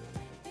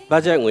ဘ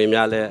တ်ဂျက်ငွေ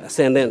များလည်းအစ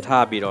င်သင့်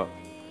ထားပြီးတော့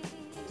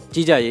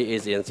ကြီးကြပ်ရေးအေ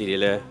ဂျင်စီတွေ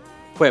လည်း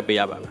ဖွဲ့ပေး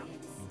ရပါမယ်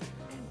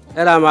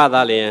အဲ့ဒါမှ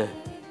သာလျှင်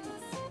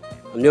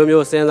အမျိုး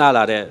မျိုးစဉ်းစား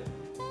လာတဲ့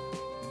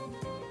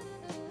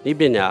ဒီ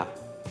ပညာ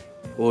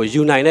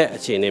ယူနိုင်တဲ့အ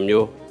ခြေအနေ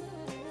မျိုး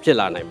ဖြစ်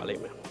လာနိုင်ပါလိ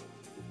မ့်မယ်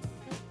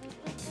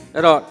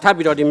အဲ့တော့ထပ်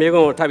ပြီးတော့ဒီမေးခွ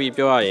န်းကိုထပ်ပြီး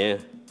ပြောရရင်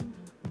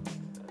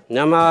မြ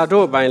န်မာ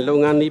တို့အပိုင်းလု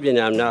ပ်ငန်းနည်းပ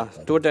ညာများ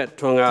တိုးတက်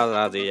ထွန်းကား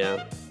လာစေရန်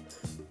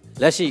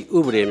လက်ရှိဥ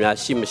ပဒေများ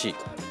ရှိမရှိ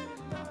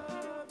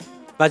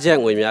ဘတ်ဂျက်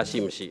ငွေများရှိ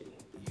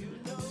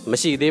မ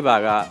ရှိသေးပါ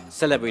ကဆ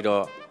က်လက်ပြီး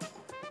တော့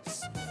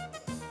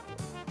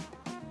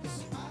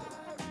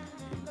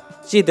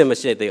ရှိတဲ့မ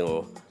ရှိတဲ့ကို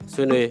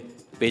ဆွေးနွေး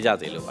ပေးကြ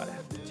စေလိုပါတယ်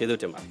ကျေးဇူး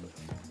တင်ပါတယ်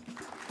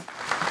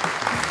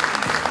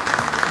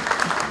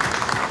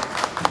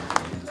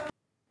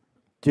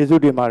ကျေး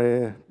ဇူးတင်ပါတယ်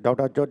ဒေါက်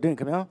တာကျော်တင်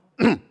ခင်ဗျာ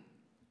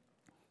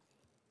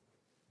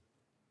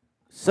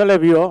ဆက်လက်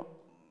ပြီးတော့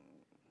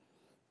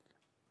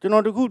ကျွန်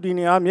တော်တခုဒီ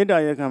နေရာမေတ္တာ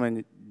ရက်ခံမှ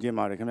ကျင်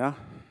ပါတယ်ခင်ဗျာ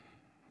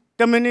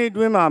10 မိနစ်အ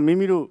တွင်းမှာမိ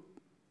မိတို့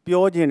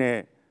ပြောခြင်းနဲ့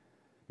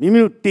မိမိ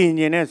တို့တင်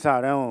ခြင်းနဲ့စာ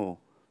တမ်းကို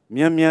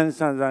မြန်ဆ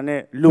န်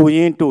နဲ့လိုရ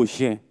င်းတို့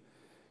ရှင်း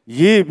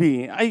ရေး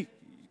ပြီးအဲ့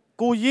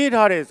ကိုရေး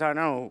ထားတဲ့စာတ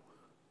မ်းကို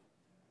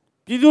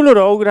ပြည်သူ့လွှတ်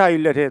တော်ဥက္ကဋ္ဌ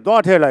ကြီးလက်ထဲ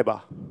သွားထည့်လိုက်ပါ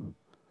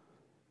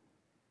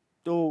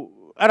တို့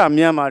အဲ့ဒါ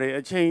မြန်ပါတယ်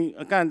အချိန်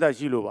အကန့်အသတ်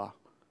ရှိလို့ပါ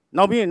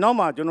နောက်ပြီးနောက်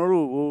မှကျွန်တော်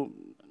တို့ဟို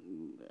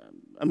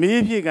အ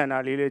မေးဖြည့်ကန်တာ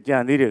လေးလည်းကြံ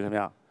သေးတယ်ခင်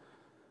ဗျ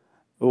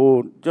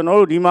ကျွန်တော်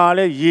တို့ဒီမှာလ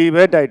ည်းရေ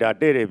ပဲတိုက်တာ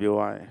တဲ့တယ်ပြော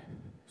ရတယ်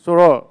ဆို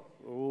တော့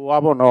ဟာ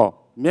ပေါ့နော်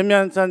မြ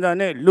န်ဆန်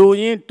နဲ့လို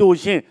ရင်းတို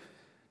ရှင်း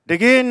တ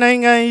ကယ်နို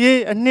င်ငံ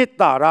ရေးအနှစ်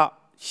သာရ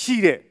ရှိ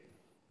တဲ့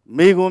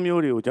မေးခွန်း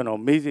မျိုးတွေကိုကျွန်တော်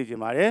မေးစေချင်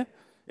ပါတယ်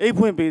အိတ်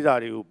ဖွင့်ပေးစာ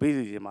တွေကိုပေး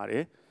စေချင်ပါတ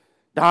ယ်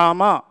ဒါ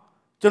မှ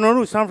ကျွန်တော်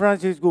တို့ဆန်ဖရန်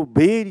စစ္စကို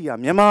ဘေးရီယာ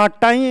မြန်မာ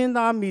တိုင်းရင်း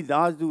သားမိ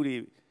သားစုတွေ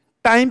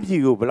တိုင်းပြ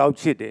ည်ကိုဘယ်လောက်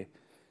ချစ်တယ်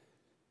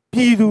ပြ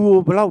ည်သူကို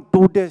ဘယ်လောက်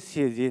တိုးတက်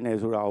စေခြင်းလဲ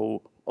ဆိုတာကို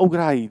ဥက္ကဋ္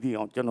ဌကြီးသိ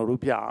အောင်ကျွန်တော်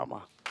တို့ပြရ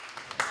မှာ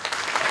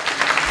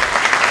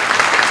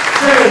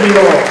ဆက်ပြီး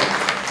တော့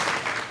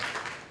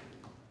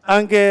အ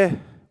န်ကယ်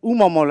ဦး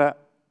မော်မော်လက်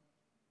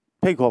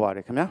ဖိတ်ခေါ်ပါတ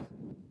ယ်ခင်ဗျာ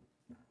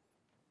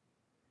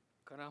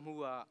ခဏမှု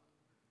က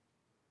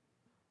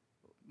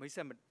မိတ်ဆ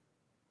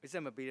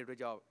က်မပေးတဲ့အတွက်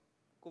ကြောင့်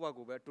ကိုယ့်ဘာ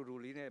ကိုပဲတူတူ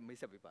လေးနဲ့မိတ်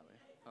ဆက်ပေးပါမယ်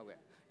ဟုတ်ကဲ့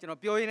ကျွန်တော်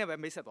ပြောရင်းနဲ့ပဲ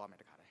မိတ်ဆက်သွားမယ်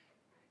တခါတည်း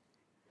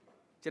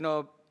ကျွန်တော်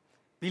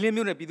ဘီလင်း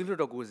မျိုးနဲ့ပြည်သူ့လွှ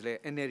တ်တော်ကိုယ်စားလှယ်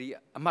NLD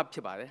အမတ်ဖြ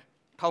စ်ပါတယ်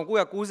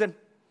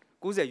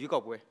1990ရွေးကော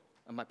က်ပွဲ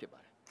အမတ်ဖြစ်ပါ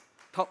တယ်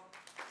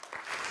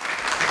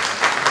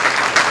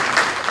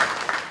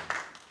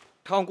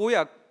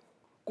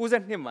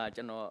1992မှာ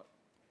ကျွန်တော်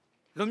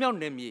လွန်မြောက်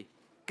နေမြေ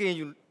ကင်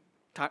ယူ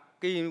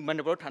မန္တ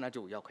လေးဌာန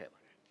ချုပ်ရောက်ခဲ့ပါ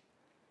တယ်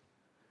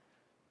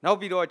နောက်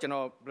ပြီးတော့ကျွန်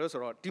တော်ဘယ်လိုဆို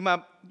တော့ဒီမှာ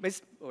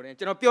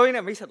ကျွန်တော်ပြောရင်း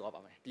နဲ့မိတ်ဆက်သွားပါ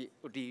မယ်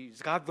ဒီ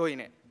စကားပြောရင်း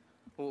နဲ့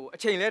အ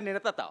ချိန်လဲနည်းန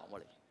ည်းတတ်တာအောင်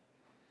ပေါ့လေ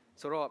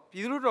ဆိုတော့ပြ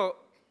ည်သူ့လွှတ်တော်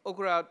ဥက္က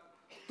ဋ္ဌ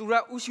သူရ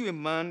ဦးရွှေ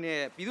မန်း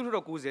နဲ့ပြည်သူ့လွှတ်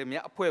တော်ကိုယ်စားလှယ်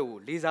များအဖွဲ့ကို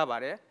လေးစားပါ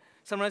တယ်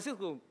ဆန်ဖရန်စစ္စ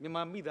ကိုမြန်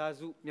မာမိသား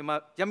စုမြန်မာ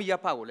ရမီရ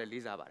ဖကိုလည်း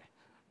လေးစားပါတယ်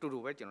တူတူ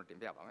ပဲကျွန်တော်တင်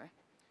ပြပါမယ်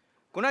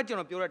ခုနကကျွန်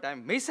တော်ပြောတဲ့အတိုင်း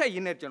မိတ်ဆက်ရ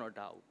င်းနဲ့ကျွန်တော်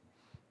ဒါကို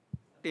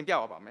တင်ပြ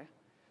ပါမယ်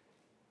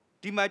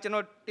ဒီမှာကျွန်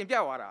တော်တင်ပြ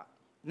သွားတာ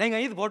နိုင်ငံ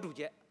ရေးသဘောတူ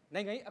ချက်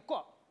နိုင်ငံရေးအ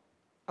ကော့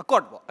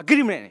ပေါ့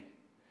agreement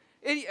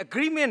အဲ့ဒီ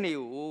agreement တွေ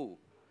ကို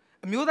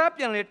အမျိုးသား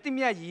ပြန်လည်တည်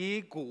မြဲ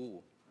ရေးကို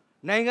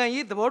နိုင်ငံ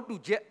ရေးသဘောတူ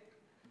ချက်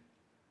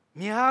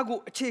များကို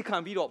အခြေခံ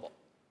ပြီးတော့ပေါ့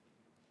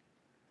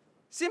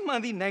စစ်မှန်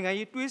သည့်နိုင်ငံ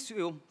ရေးတွေး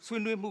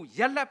ဆွေးနွေးမှုရ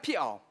လတ်ဖြစ်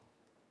အောင်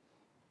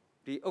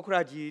ဒီဥက္က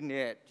ဋ္ဌကြီး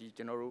နဲ့ဒီ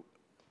ကျွန်တော်တို့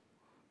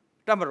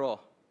တမတော်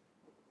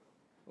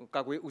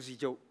ကာကွယ်ဦးစီး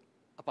ချုပ်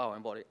အပါဝ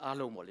င်ပေါ့လေအား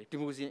လုံးပေါ့လေဒီ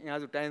မိုကရေစီအင်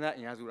အားစုတိုင်းသားအ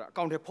င်အားစုကအ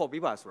ကောင့်ထဲဖော်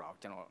ပေးပါဆိုတာကို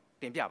ကျွန်တော်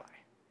တင်ပြပါတ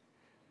ယ်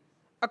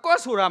အကော့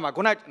ဆိုတာမှာ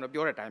ခုနကကျွန်တော်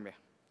ပြောတဲ့အတိုင်းပဲ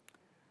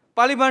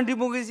ပါလီမန်ဒီ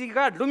မိုကရေစီက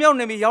လွတ်မြောက်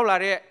နေပြီရောက်လာ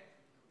တဲ့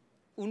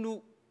ဦးနု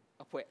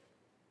အဖွဲ့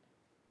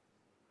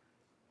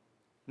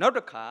နောက်တ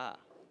စ်ခါ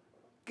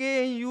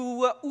KNU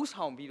ကဥ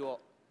ဆောင်ပြီးတော့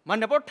မန္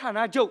တလေးဌာန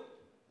ချုပ်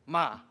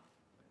မှာ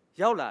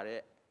ရောက်လာ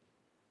တဲ့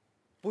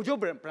ဗိုလ်ချုပ်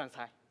ဘရန်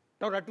ဆိုင်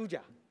ဒေါက်တာတူး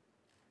ဂျာ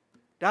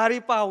ဒါတွေ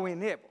ပါဝင်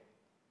နေပေါ့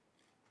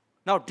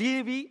နောက်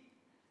DB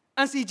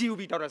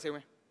NCGUB ဒေါက်တာစေဝ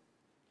င်း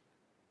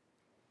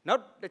နော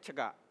က်တစ်ချက်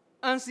က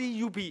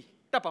NCUB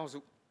တပ်ပေါင်းစု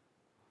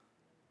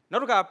နော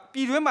က်တစ်ခါပြ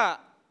ည်တွင်းမှာ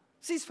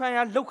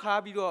ceasefire လောက်ခါ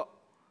ပြီးတော့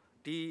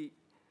ဒီ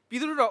ပြည်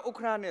သူ့တော်ဥက္က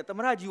ဋ္ဌနဲ့သမ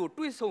ရကြီးကို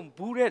တွေးဆုံ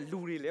ဘူးတဲ့လူ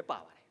တွေလည်းပါ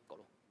ပါတယ်အကုန်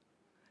လုံး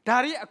ဒါ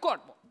တွေအကော့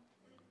ပေါ့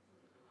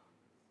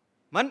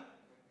မန်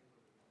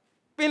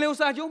ပင်လေ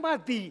စာချုပ်မှ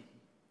ဒီ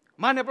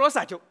Mane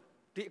prosacho,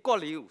 the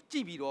colleague,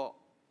 Gibido.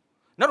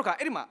 Not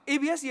Edma,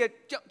 ABS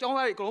yet, John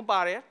Harry Colon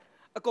Pare,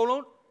 a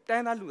colon,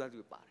 Dana Lula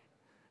to Pare.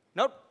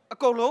 Not a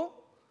colon,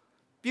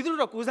 Pyithu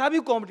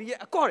Kuzabi comedy,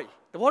 a quarry,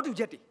 the water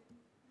jetty.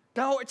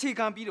 Tao a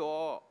chicken beat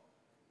all.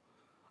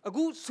 A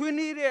good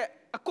swinny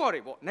a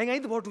quarry, Nanga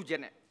the water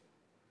jetty.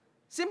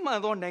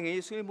 Simma don't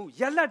Nanga swim,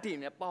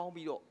 Yalatin, a pound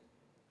beat all.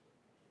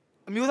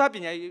 A muse up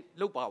in a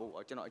low power,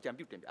 or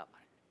champion.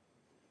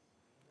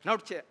 Now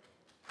check.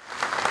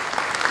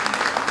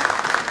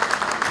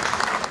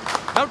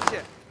 Now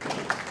check.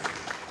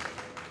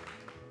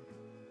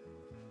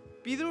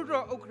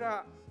 Pyithu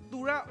Okra,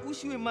 Thura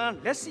Shwe Mann,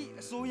 let's see,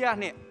 Soya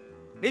net.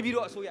 Maybe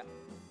not Soya.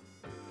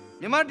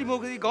 Myanmar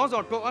democracy goes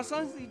on to a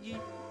sunset,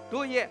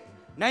 do yet,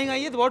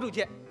 9 years water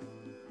jet.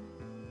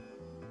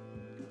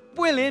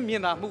 Puelin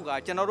Mina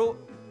Muga, General,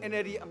 and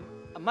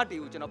a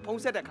muddy which in a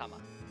ponce at a kama.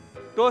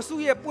 To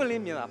Suya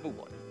Puelin Mina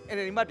Muga, and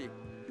a muddy.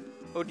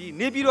 O the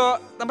Nebiro,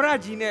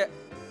 Tamarajine,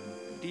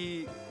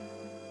 the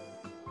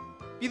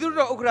Pyithu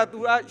Okra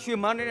Thura Shwe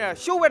Mann,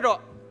 show whether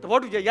the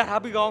water jet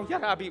Yahabi gone,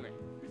 Yahabi.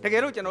 Take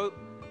a look,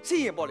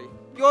 see a body.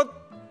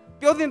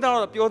 Pure thin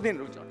down, pure thin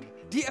root.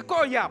 The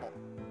Accord Yabo,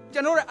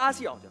 General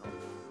Asia,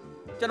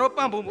 General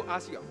Pambu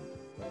Asia.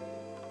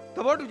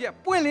 The water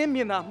jet, Puelin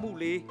Mina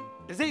Muli,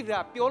 the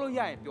Zebra, Piolo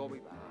Ya and Pioba.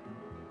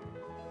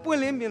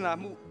 Puelin Mina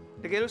Mu,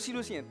 the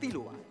Gelusi and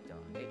Tilua.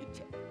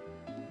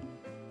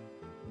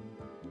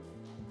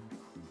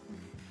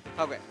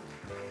 Okay.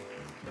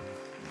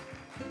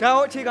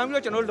 Now, take a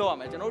look at no law,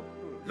 General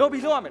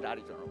Lobby Law,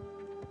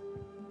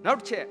 now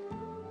check.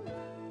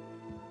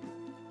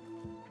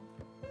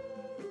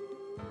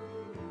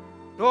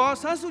 No,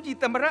 Sansuji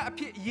Tamara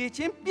appear ye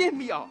champion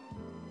me out.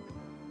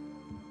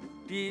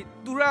 The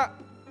Thura,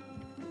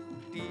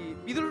 the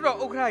Pyithu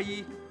Okra,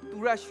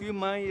 Thura Shwe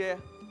Mann,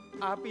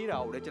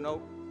 Apira, original,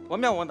 one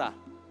man wonder.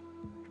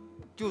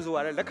 Choose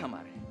what I like.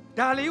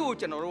 Dalio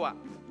General,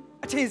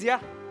 a change ya,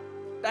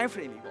 time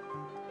frame.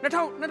 Not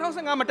how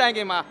I'm a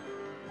tangema,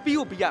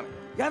 P.O.P.M.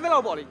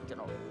 Yadra body,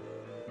 General.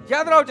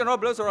 Yadra General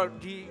Blows or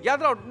the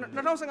Yadra,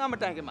 not how I'm a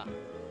tangema.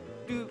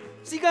 Do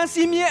see can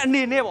see me and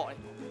never.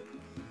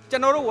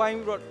 General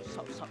wine brought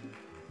some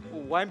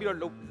wine beer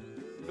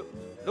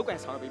look and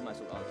sound of my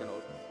soul.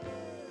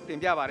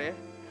 General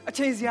a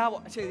change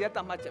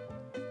that much.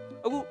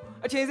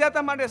 A change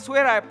that much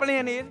swear I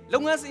plan it.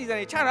 Long as is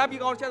a child be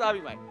on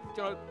Chadabi,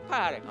 General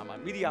Paracama,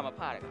 medium of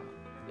Paracama.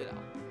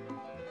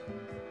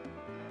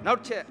 Now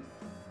check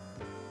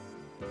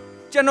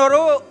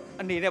General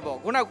and never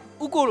go now.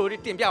 Ugo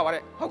lit him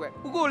Yaware. Okay,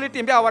 Ugo lit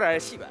him Yaware.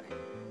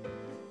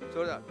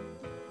 So that.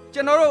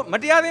 General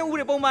Matia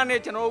Uri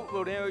General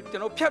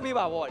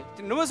Piabiba boy.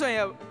 No say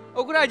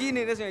Okraji in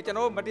this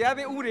General Matia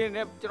Uri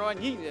General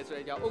Nin,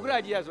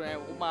 Okraji as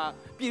Uma,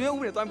 Pino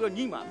Uri,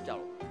 Nima,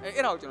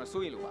 Era General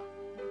Suilua.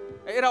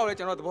 Era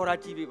General Bora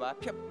Chibiba,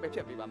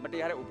 Piabiba,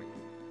 Matia Uri.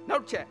 Now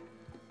check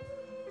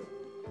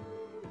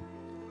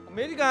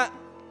America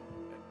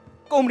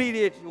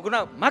comedy, you're going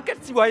to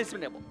market wise.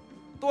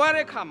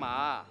 Tuare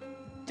Kama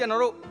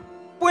General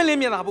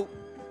Pueliminabu,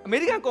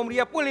 American comedy,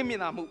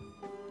 Pueliminabu.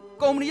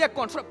 Comedy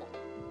contract.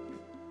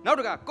 Now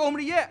to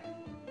comedy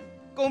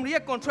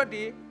contract.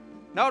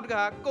 Now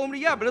to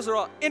comedy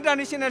blizzard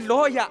international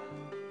lawyer.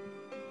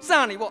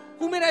 Sunny,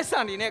 who made I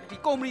sunny neck the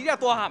comedy to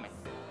Hame.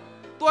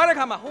 To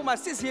Arakama, whom I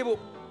sit here.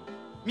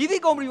 Midi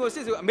comedy was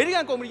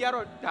American comedy. I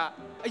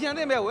can't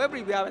remember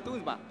everywhere to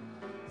Tuzma.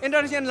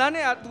 International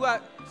Lania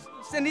to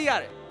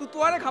Sendiare to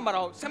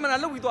Tuarakama, Seminar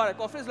look with our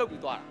conference look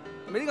with our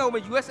American over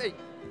USA.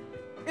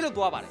 Hello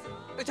to Abba.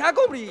 The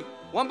Chacomedy,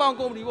 1 pound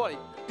comedy body.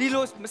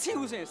 Dilos,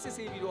 Massius and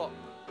Sissy Bido.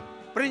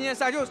 Brilliant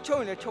Sajos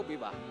showing a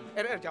chopiba.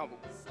 Era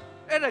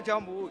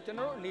Jambu,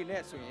 General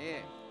Nines.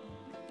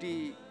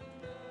 The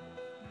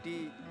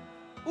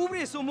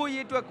Ubri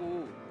Sumoye to a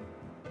go.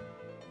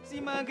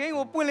 Sima gang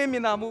of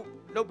Puleminamu,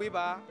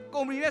 Lobiba,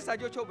 Comrade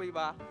Sajo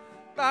Chopiba.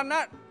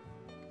 Tana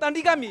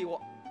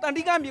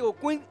Tandigami or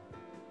Queen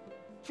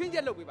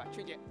Trinja Lobiba,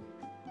 Trinja.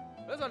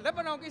 There's a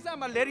Lebanon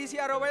Kisama, Lady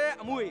Sierra,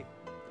 a movie.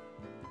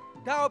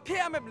 Now,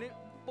 Piamably,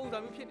 both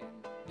of you.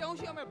 Don't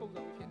show my book.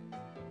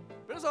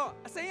 But so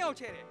I say, I'll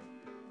cherry.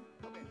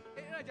 Okay,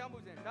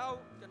 now,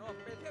 General,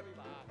 pay me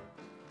back.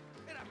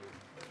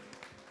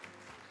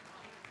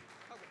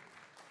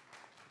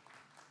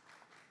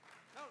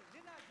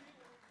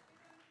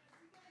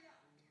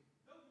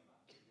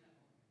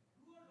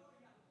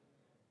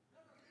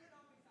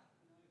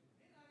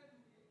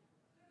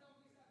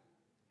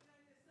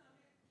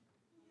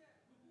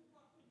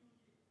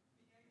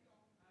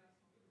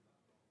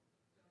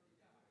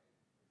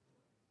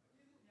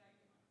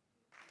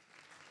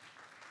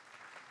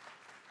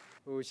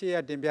 She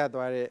had been bad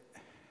or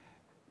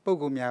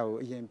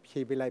Pogumia in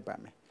Pibi like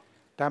Bame.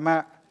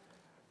 Tama,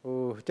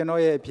 oh,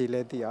 Genoa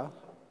Piletia.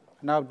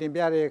 Now,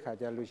 Dimbiare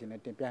Kajalusion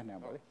and Timpiana,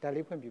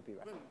 Talipum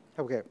Piba.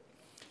 Okay.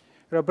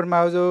 Robert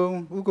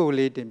Mauzo, Ugo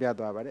late in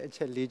Biadua,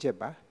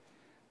 Chelijeba.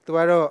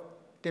 Tuaro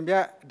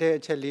Timbia de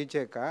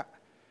Chelijeka,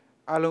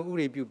 Alo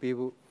Uri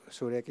Pibu,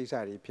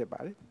 Surekisari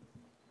Pibari.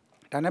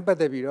 Tanapa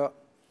de Biro,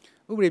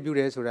 ဥပဒေပြု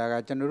တယ်ဆိုတာက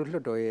ကျွန်တော်တို့လွှ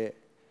တ်တော်ရဲ့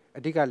အ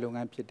ဓိကလုပ်င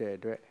န်းဖြစ်တဲ့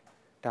အတွက်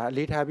ဒါအ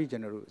လေးထားပြီးကျွ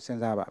န်တော်တို့စ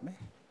ဉ်းစားပါမယ်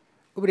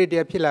ဥပဒေတ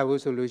ရားဖြစ်လာ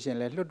ဖို့ဆိုလို့ရှိရင်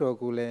လည်းလွှတ်တော်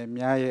ကိုလည်း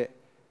များရဲ့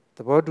သ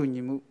ဘောတူ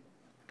ညီမှု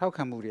ထောက်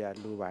ခံမှုတွေက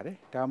လိုပါတယ်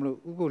ဒါမှမဟုတ်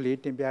ဥပဒေလေး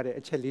တင်ပြတဲ့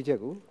အချက်၄ချက်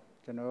ကို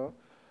ကျွန်တော်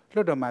လွှ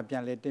တ်တော်မှာပြ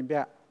န်လဲတင်ပြ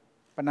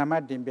ပဏာမ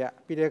တင်ပြ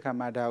ပြီးတဲ့အခါ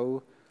မှာဒါကို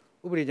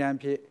ဥပဒေကြမ်း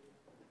ဖြစ်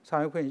ဆော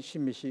င်ရွက်ခွင့်ရှိ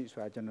မရှိဆို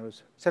တာကျွန်တော်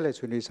ဆက်လက်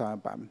ဆွေးနွေးဆောင်ရွ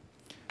က်ပါမယ်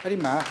အဲ့ဒီ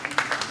မှာ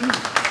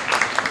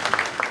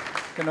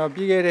ကျွန်တော်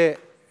ပြီးခဲ့တဲ့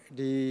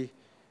ဒီ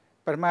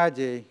ပထမ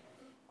ကြိမ်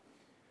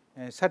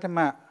ဆဋ္ဌမ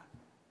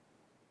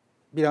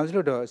ပြည်တော်စု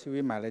လွှတ်တော်အစည်းအ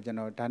ဝေးမှာလည်းကျွန်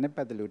တော်ဒါနဲ့ပ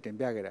တ်သက်လို့တင်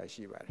ပြခဲ့တာ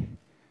ရှိပါတယ်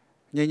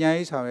ငြိမ်းချမ်း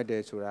ရေးဆောင်ရွက်တ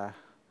ယ်ဆိုတာ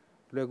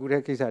လွယ်ကူ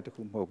တဲ့ကိစ္စတစ်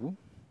ခုမဟုတ်ဘူး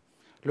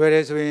လွယ်တ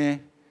ယ်ဆိုရင်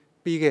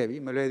ပြီးခဲ့ပြီ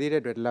မလွယ်သေး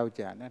တဲ့အတွက်ဒီလောက်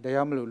ကြာနေဒါ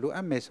ကြောင့်မလို့လိုအ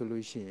ပ်မယ်ဆို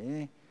လို့ရှိရ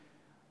င်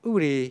ဥပ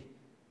ဒေ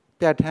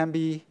ပြဋ္ဌာန်း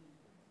ပြီး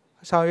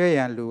ဆောင်ရွက်ရ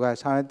န်လူက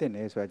ဆောင်ရွက်တင်တ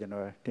ယ်ဆိုတာကျွန်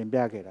တော်တင်ပြ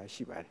ခဲ့တာ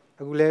ရှိပါတယ်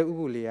အခုလဲဥ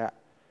ပဒေက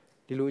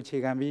ဒီလိုအခြေ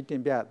ခံပြီးတ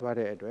င်ပြသွား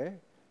တဲ့အတွက်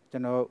ကျွ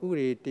န်တော်ဥပ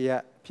ဒေတ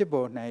ရားဖြစ်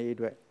ပေါ်နိုင်ရေးအ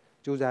တွက်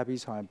ကြိုးစား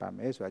ပြီးဆောင်ရွက်ပါမ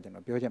ယ်ဆိုတာကျွန်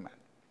တော်ပြောချင်ပါတယ်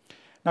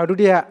နောက်ဒု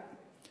တိယ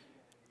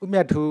ဥမြ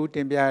တ်ထူးတ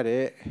င်ပြ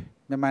တဲ့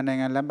မြန်မာနိုင်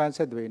ငံလမ်းပန်းဆ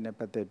က်သွယ်ရေးနဲ့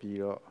ပတ်သက်ပြီး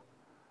တော့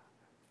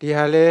ဒီ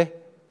ဟာလဲ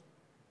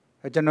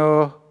ကျွန်တော်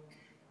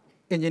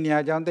အင်ဂျင်နီယာ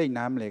အကြောင်းသိ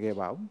နားမလည်ခဲ့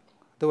ပါဘူး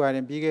သူကရ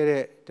င်ပြီးခဲ့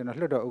တဲ့ကျွန်တော်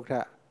လွှတ်တော်ဥက္က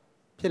ဋ္ဌ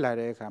ဖြစ်လာ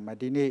တဲ့အခါမှာ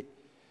ဒီနေ့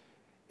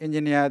အင်ဂျ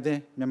င်နီယာအသင်း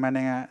မြန်မာ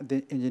နိုင်ငံ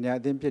အင်ဂျင်နီယာ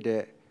အသင်းဖြစ်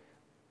တဲ့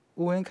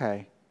ဦးဝင်းခို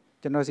င်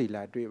ကျွန်တော်စီ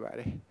လာတွေ့ပါ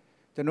တယ်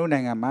ကျွန်တော်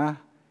နိုင်ငံမှာ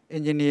အ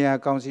င်ဂျင်နီယာ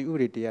ကောင်စီဥပ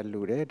ဒေတရား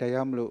လိုတယ်ဒါ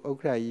ကြောင့်မလို့ဥက္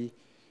ကဋ္ဌကြီး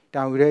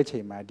တောင်းယူတဲ့အချိ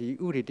န်မှာဒီ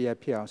ဥပဒေတရား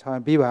ဖြစ်အောင်ဆောင်ရွ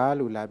က်ပေးပါ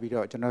လို့လာပြီး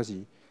တော့ကျွန်တော်စီ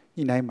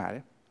ညှိနှိုင်းပါတ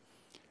ယ်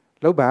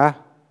လုပ်ပါ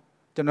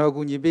ကျွန်တော်အ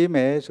ကူအညီပေးမ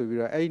ယ်ဆိုပြီး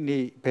တော့အဲ့ဒီ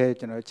နေ့ပဲ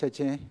ကျွန်တော်ချက်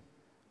ချင်း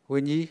ဝ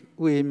င်းကြီး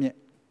ဦးအေးမြင့်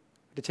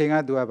တစ်ချိန်က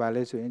သူကပါ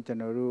လဲဆိုရင်ကျွန်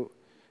တော်တို့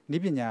န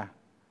ည်းပညာ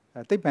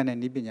သိပ္ပံနဲ့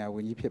နည်းပညာဝ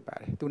န်ကြီးဖြစ်ပါ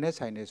တယ်သူနဲ့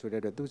ဆိုင်နေဆိုတဲ့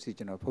အတွက်သူစီ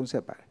ကျွန်တော်ဖုံးဆ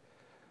က်ပါတယ်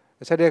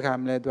ဆက်တဲ့အခါ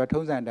မှာလဲသူက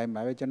ထုံးစံအတိုင်း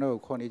ပါပဲကျွန်တော်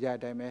ကိုခေါ်နေကြ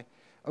အတိုင်းပဲ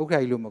ဥက္ကဋ္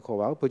ဌကြီးလို့မခေါ်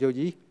ပါဘူးဗိုလ်ချုပ်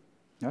ကြီး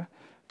နော်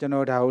ကျွန်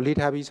တော်ဒါကိုလေး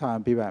ထားပြီးဆောင်ရွ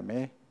က်ပေးပါမ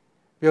ယ်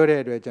ပြောတဲ့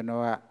အတွက်ကျွန်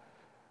တော်က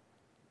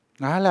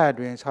9လအ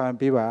တွင်းဆောင်ရွက်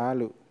ပေးပါ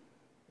လို့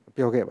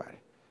ပြောခဲ့ပါတယ်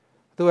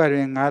သူကတွ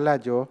င်9လ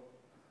ကျော်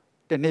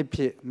တစ်နှစ်ဖြ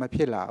စ်မဖြ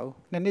စ်လာဘူး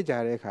2နှစ်ကြာ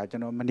တဲ့အခါကျွ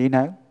န်တော်မနေ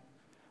နိုင်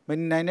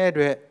တဲ့အ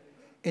တွက်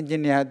အင်ဂျ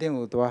င်နီယာအသင်း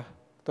ကို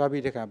သွား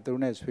ပြီးတဲ့အခါသူတို့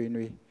နဲ့ဆွေး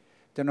နွေး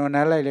ကျွန်တော်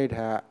နားလိုက်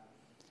တာ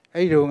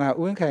အဲ့ဒီတော့ကဦး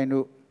ဝင်းခိုင်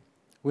တို့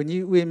ဝင်း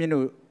ကြီးဦးအေးမြင့်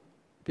တို့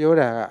ပြော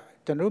တာက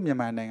ကျွန်တော်မြန်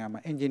မာနိုင်ငံမှာ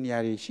အင်ဂျင်နီယာ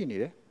တွေရှိနေ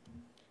တယ်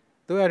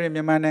တို့ရရင်မြ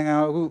န်မာနိုင်ငံ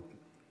အခု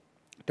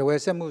တဝဲ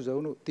စက်မှုဇုံ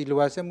တို့တီလ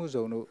ဝါစက်မှု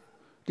ဇုံတို့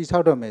တိဆော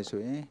က်တော့မယ်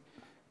ဆိုရင်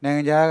နိုင်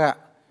ငံခြားက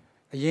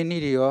အရင်း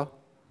နှီးတွေရော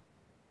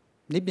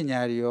နည်းပညာ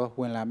တွေရော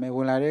ဝင်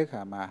လာတဲ့အ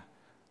ခါမှာ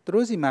သူ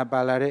တို့စီမှာပါ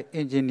လာတဲ့အ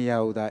င်ဂျင်နီယာ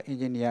ဟူတာအင်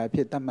ဂျင်နီယာအဖြ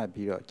စ်သတ်မှတ်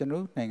ပြီးတော့ကျွန်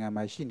တော်နိုင်ငံ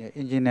မှာရှိနေအ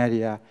င်ဂျင်နီယာ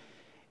တွေဟာ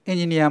အင်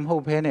ဂျင်နီယာမဟု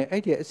တ်ဘဲနဲ့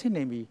အဲ့ဒီအဆင့်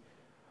နေပြီး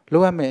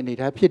လိုအပ်မဲ့အနေ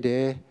ထားဖြစ်တ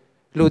ယ်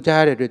လို့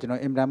ကြားရတဲ့အတွက်ကျွန်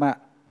တော်အင်တာမ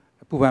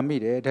ပူပန်မိ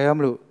တယ်ဒါကြောင့်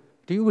မလို့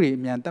ဒီဥပဒေ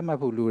အမြန်သတ်မှတ်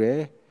ဖို့လိုတယ်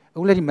အ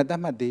ခုလည်းဒီမသ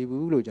တ်မှတ်သေး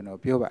ဘူးလို့ကျွန်တော်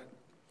ပြောပါတယ်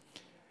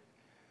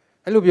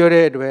အဲ့လိုပြော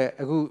တဲ့အတွက်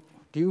အခု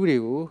ဒီဥပဒေ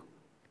ကို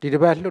ဒီတ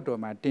စ်ပတ်လွှတ်တော်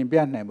မှာတင်ပြ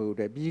နိုင်မှုအ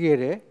တွက်ပြီးခဲ့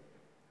တဲ့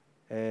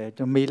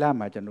ကျွန်တော်မေလ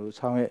မှာကျွန်တော်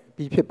ဆောင်ရွက်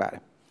ပြီးဖြစ်ပါတ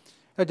ယ်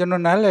အဲ့ကျွန်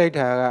တော်နားလည်လိုက်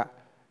တာက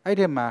အဲ့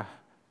ဒီမှာ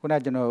ခုန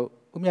ကျွန်တော်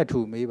ဥမြတ်ထူ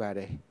မေးပါတ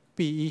ယ်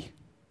PE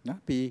နော်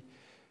PE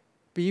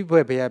ဘ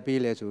ယ်ဘယ်ပေး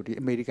လဲဆိုဒီ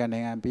အမေရိကန်နို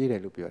င်ငံပေးတ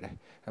ယ်လို့ပြောတယ်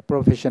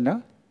Professional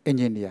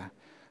Engineer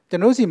ကျွ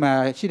န်တော်စီမှာ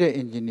ရှိတဲ့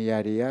engineer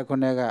တွေကခု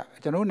နက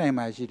ကျွန်တော်နိုင်ငံ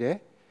မှာရှိတဲ့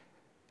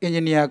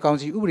engineer ကောင်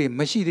စီဥပဒေ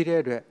မရှိသေးတဲ့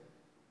အတွက်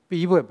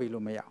PE ဘွဲ့ပေး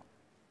လို့မရအောင်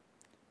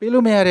ပေး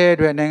လို့မရတဲ့အ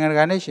တွက်နိုင်ငံတ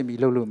ကာနဲ့ရှင်ပြီး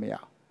လုပ်လို့မရ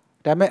အောင်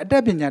ဒါပေမဲ့အတ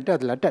တ်ပညာတတ်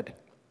သလားတတ်တယ်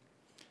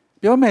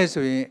ပြောမယ်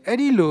ဆိုရင်အဲ့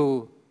ဒီလို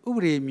ဥပ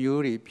ဒေ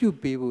မျိုးတွေပြုတ်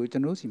ပေးဖို့ကျွ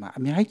န်တော်စီမှာအ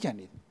များကြီးကြံ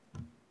နေတယ်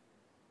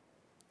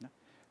နော်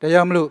ဒါ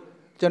ကြောင့်မလို့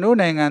ကျွန်တော်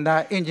နိုင်ငံ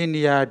သားအင်ဂျင်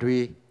နီယာတွေ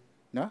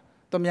နော်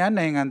သူများ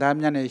နိုင်ငံသား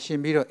များနဲ့ရှင်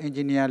ပြီးတော့အင်ဂျ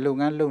င်နီယာလုပ်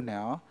ငန်းလုပ်နို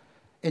င်အောင်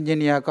အင်ဂျင်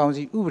နီယာကောင်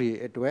စီဥပဒေ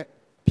အတွက်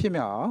ဖြစ်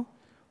မြောက်အောင်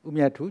ဥ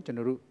မြတ်ထူကျွန်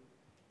တော်တို့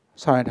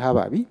ဆောင်ရွက်ထား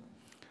ပါပြီ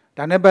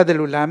ဒါနဲ့ပတ်သက်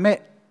လို့လာမဲ့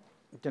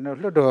ကျွန်တော်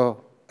လွှတ်တော်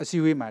အစ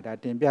ည်းအဝေးမှာဒါ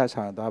တင်ပြ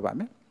ဆောင်ရွက်သွားပါ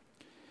မယ်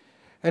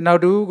နော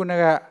က်တူခုန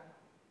က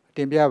တ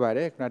င်ပြပါတ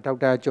ယ်ခုနဒေါက်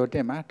တာကျော်တ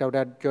င်ပါဒေါက်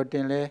တာကျော်တ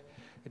င်လဲ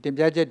တင်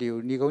ပြချက်တွေကို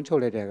ညီကုန်းချု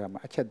ပ်လိုက်တဲ့အခါ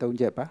မှာအချက်3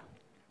ချက်ပါ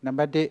နံ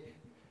ပါတ်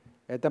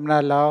1သမ္မတ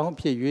လောင်း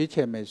ဖြစ်ရွေးချ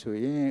ယ်မယ်ဆို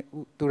ရင်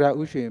သူရ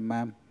ဦးရွှေမ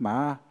န်းမှာ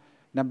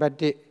နံပါတ်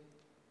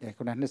1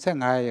ခုန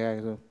25ရာ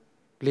ဆို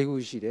4ခု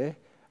ရှိတယ်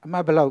အမှ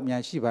တ်ဘယ်လောက်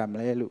များရှိပါမ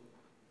လဲလို့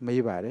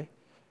မေးပါတယ်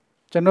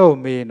ကျွန်တော်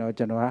မေးရင်တော့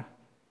ကျွန်တော်က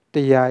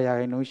100ရာ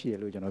ခိုင်နှုန်းရှိတယ်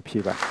လို့ကျွန်တော်ဖြေ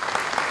ပါ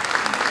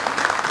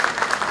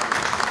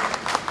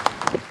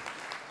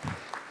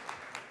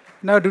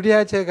နောက်ဒုတိယ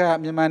ချက်က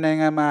မြန်မာနိုင်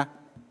ငံမှာ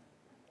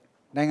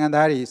နိုင်ငံ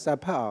သားတွေစ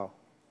ဖတ်အောင်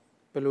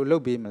ဘယ်လိုလု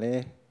ပ်ပေးမလဲ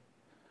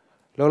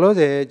လောလော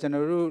ဆယ်ကျွန်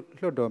တော်တို့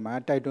လွှတ်တော်မှာ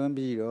တိုက်တွန်း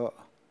ပြီးတော့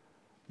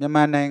မြန်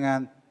မာနိုင်ငံ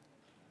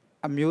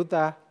အမျိုး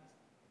သား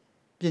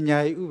ပညာ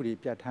ရေးဥပဒေ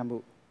ပြဋ္ဌာန်း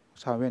ဖို့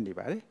ဆောင်ရွက်နေ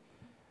ပါတယ်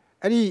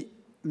အဲ့ဒီ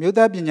အမျိုး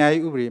သားပညာ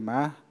ရေးဥပဒေမှာ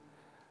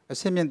အ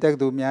ဆင့်မြင့်တက္က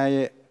သိုလ်များ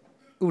ရဲ့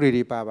ဥပဒေ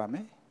တွေပါပါမ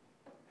ယ်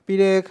ပြီး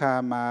တဲ့အခါ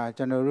မှာ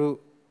ကျွန်တော်တို့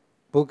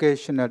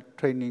vocational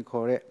training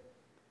ခေါ်တဲ့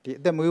ဒီ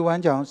အသက်မွေးဝ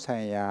မ်းကြောင်းဆို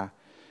င်ရာ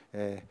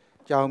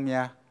ကျောင်း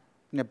များ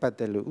နဲ့ပတ်သ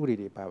က်လို့ဥပဒေ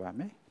တွေပါပါမ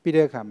ယ်ပြီး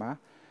တဲ့အခါမှာ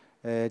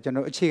ကျွန်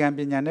တော်အခြေခံပ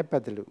ညာနဲ့ပ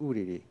တ်သက်လို့ဥပ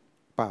ဒေတွေ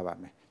ပါပါ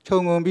မယ်ခြုံ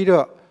ငုံပြီး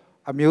တော့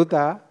အမျိုး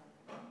သား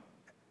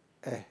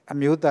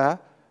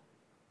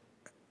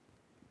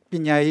ပ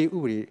ညာရေးဥ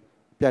ပဒေ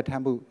ပြဋ္ဌာ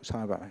န်းမှုဆော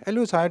င်ရွက်ပါမယ်အဲ့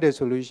လိုဆောင်ရွက်တယ်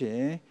ဆိုလို့ရှိရ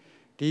င်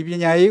ဒီပ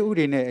ညာရေးဥပ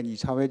ဒေနဲ့အညီ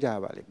ဆောင်ရွက်ကြ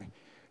ပါလိမ့်မယ်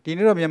ဒီ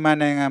နေ့တော့မြန်မာ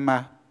နိုင်ငံမှာ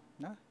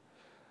နော်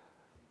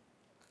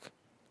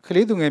က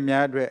လေးသူငယ်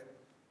များအတွက်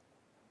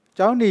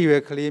ကျောင်းနေရွ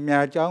ယ်ကလေး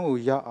များကျောင်းကို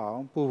ရောက်အော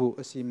င်ပို့ဖို့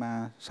အစီအမံ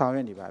ဆောင်ရွ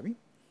က်နေပါပြီ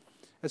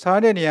ဆောင်ရွ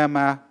က်တဲ့နေရာ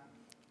မှာ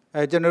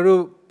ကျွန်တော်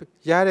တို့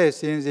ရတဲ့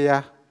စင်းစရာ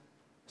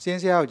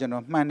ကိုကျွန်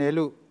တော်မှန်တယ်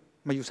လို့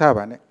မယူဆ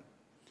ပါနဲ့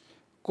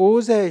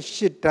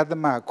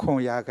98.9%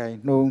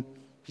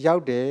 ရော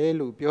က်တယ်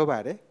လို့ပြောပါ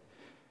တယ်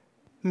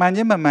မှန်ခြ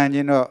င်းမမှန်ခြ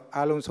င်းတော့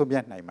အားလုံးဆုံးဖြ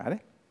တ်နိုင်ပါတ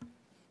ယ်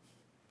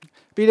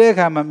ပြီးတဲ့အ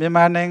ခါမှာမြန်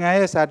မာနိုင်ငံ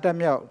ရဲ့စာတက်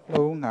မြောက်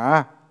နှုန်းက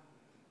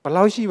ဘယ်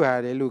လောက်ရှိပါ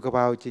တယ်လို့ကမ္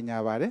ဘာကိုကြီးညာ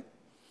ပါတယ်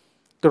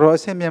တော်တော်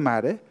အဆင့်မြင့်ပါ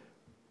တယ်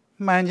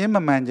မှန်ခြင်းမ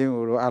မှန်ခြင်း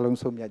ကိုတော့အားလုံး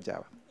ဆုံးဖြတ်ကြ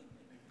ပါ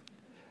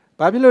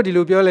ဘာဖြစ်လို့ဒီ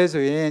လိုပြောလဲ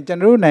ဆိုရင်ကျွန်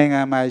တော်တို့နိုင်ငံ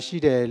မှာရှိ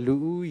တဲ့လူ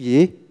ဦးရေ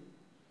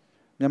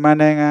မြန်မာ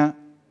နိုင်ငံ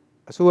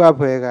အစိုးရ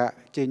ဖွဲ့က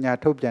ကြီးညာ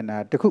ထုတ်ပြန်တာ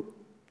တစ်ခု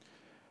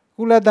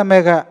ကုလသမ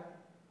ဂ္ဂ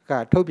က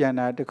ထုတ်ပြန်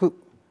တာတစ်ခု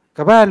က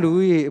မ္ဘာလူ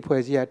ဦးရေအ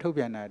ဖွဲ့အစည်းကထုတ်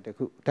ပြန်တာတစ်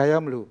ခုဒါကြော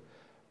င့်မလို့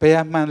ဘ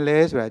ယ်မှန်လဲ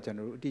ဆိုတာကျွန်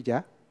တော်တို့အတိအကျ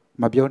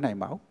မပြောနိုင်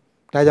ပါဘူး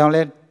ဒါကြောင့်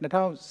လဲ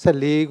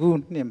2014ခု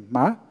နှစ်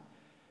မှာ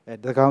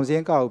သန်းခေါင်စ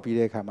င်းကောက်ပြီး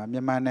တဲ့အခါမှာမြ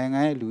န်မာနိုင်ငံ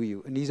ရဲ့လူဦးရေ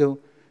အနည်းဆုံး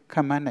ခ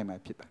န့်မှန်းနိုင်မှာ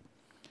ဖြစ်ပါတယ်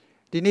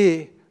ဒီနေ့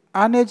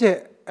အားနည်းချက်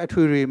အ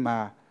ထွေထွေမှာ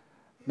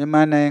မြန်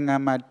မာနိုင်ငံ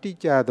မှာတိ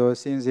ကျသော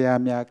စင်စရာ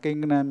များကိန်း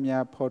ဂဏန်း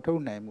များဖော်ထု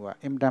တ်နိုင်မှုက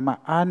အင်မတန်မှ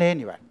အားနည်း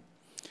နေပါတယ်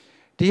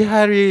ဒီ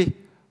ဟာတွေ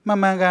မှန်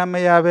မှန်ကန်မ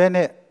ရဘဲ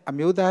နဲ့အ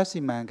မျိုးသားစီ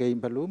မံကိန်း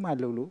ဘလို့မှ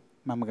လုပ်လို့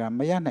မှန်မှန်ကန်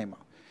မရနိုင်ပါ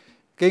ဘူး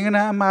ကိန်းဂဏ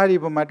န်းအမှားတွေ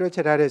ပေါ်မှာတွက်ချ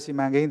က်ထားတဲ့စီ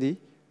မံကိန်းသည်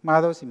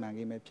မှားသောစီမံ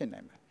ကိန်းပဲဖြစ်နို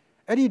င်ပါတယ်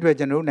အဲ့ဒီအတွက်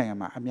ကျွန်တော်တို့နိုင်ငံ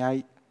မှာအများ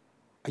ကြီး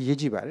အရေး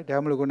ကြီးပါတယ်ဒါ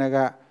မှမဟုတ်ကိုယ်က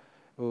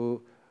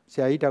ဆ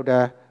ရာကြီးဒေါက်တာ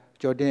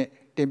ကျော်တ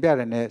င်ပြ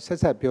တယ်နဲ့ဆက်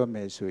ဆက်ပြောမ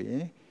ယ်ဆိုရ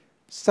င်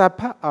စာဖ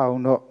တ်အောင်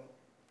တော့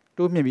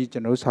တိုးမြင့်ပြီးကျွ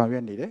န်တော်ဆောင်ရွ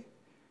က်နေတယ်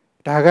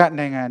ဒါက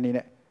နိုင်ငံအနေ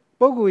နဲ့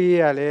ပုဂ္ဂိုလ်ရေး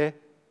ရလဲ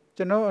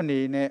ကျွန်တော်အနေ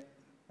နဲ့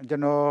ကျွ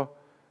န်တော်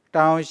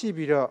တောင်းရှိ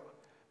ပြီးတော့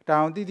တော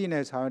င်းတိတိ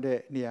နဲ့ဆောင်ရွက်တဲ့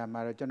နေရာမှာ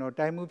တော့ကျွန်တော်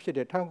တိုင်းမှုဖြစ်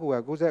တဲ့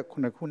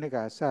1998ခုနှစ်က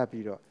စ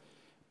ပြီးတော့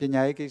ပ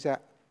ညာရေးကိစ္စ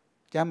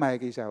ကျန်းမာ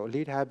ရေးကိစ္စကိုအ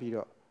လေးထားပြီး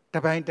တော့တ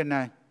ပိုင်းတ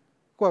နိုင်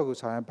ကိုယ့်အကူ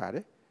ဆောင်ရွက်ပါတ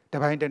ယ်တ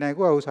ပိုင်းတနိုင်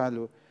ကိုယ့်အကူဆောင်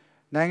လို့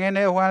နိုင်ငံ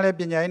နဲ့ဟောလဲ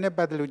ပညာရေးနဲ့ပ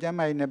တ်သက်လို့ကျန်း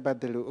မာရေးနဲ့ပတ်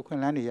သက်လို့အခွင့်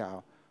အလမ်းတွေရအော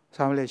င်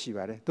ဆောင်ရွက်ရှိ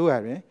ပါတယ်တို့ရ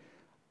ရင်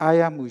အား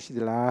ရမှုရှိသ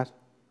လား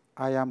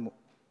အားရမှု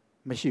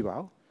မရှိပါ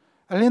ဘူး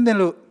အလင်းသင်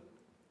လို့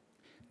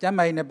ကျမ်း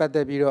မာရေးနဲ့ပတ်သ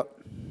က်ပြီးတော့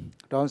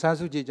ဒေါအောင်ဆန်း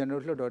စုကြည်ကျွန်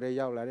တော်လွှတ်တော်ထဲ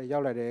ရောက်လာ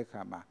တဲ့အ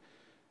ခါမှာ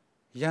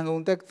ရန်ကု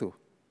န်တက္ကသိုလ်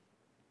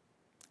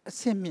အ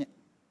ဆင့်မြင့်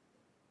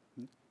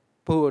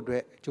ဖို့အတွ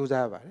က်စူးစ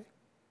မ်းပါတယ်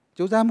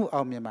စူးစမ်းမှု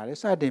အောင်မြင်ပါတယ်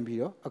စတင်ပြီး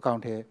တော့အကော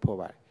င့်ထဲပေါ်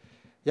ပါတယ်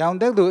ရန်ကုန်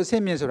တက္ကသိုလ်အဆ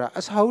င့်မြင့်ဆိုတာ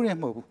အဆောက်အဦတွေ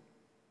မဟုတ်ဘူး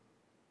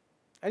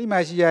အဲ့ဒီမှာ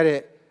ရှိရတဲ့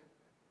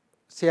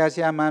ဆ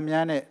ရာမ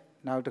များနဲ့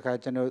နောက်တစ်ခါ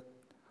ကျွန်တော်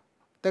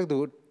တက္က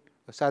သိုလ်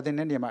စာသင်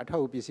တဲ့နေရာမှာအထော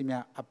က်အကူပစ္စည်း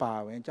များအပါ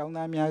အဝင်ကျောင်း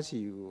သားများစီ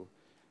ကို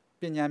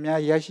ပညာများ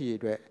ရရှိရ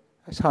တဲ့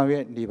ဆောင်ရွ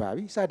က်နေပါ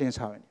ပြီစတင်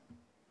ဆောင်ရွက်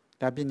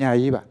ဒါပညာ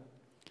ရေးပါ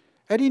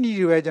အဲ့ဒီနည်း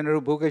တွေပဲကျွန်တော်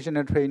တို့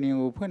vocational training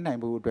ကိုဖွင့်နိုင်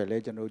ဖို့အတွက်လ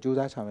ည်းကျွန်တော်တို့စူးစ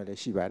မ်းဆောင်ရွက်လ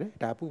ည်းရှိပါတယ်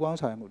ဒါပူပေါင်း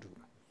ဆောင်ရွက်မှုတူ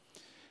ပါ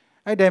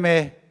အဲ့တိုင်းပဲ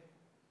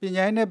ပ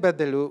ညာရေးနဲ့ပတ်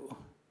သက်လို့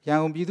ရန်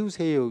ကုန်ပြည်သူ့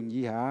ဆေးရုံ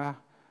ကြီးဟာ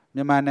မြ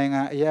န်မာနိုင်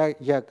ငံအ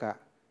ရက်က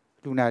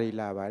လူနာတွေ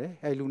လာပါတယ်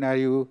အဲ့လူနာ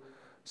တွေကို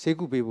ဆေး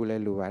ကုပေးဖို့လ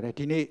ည်းလိုပါတယ်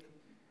ဒီနေ့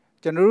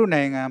ကျွန်တော်တို့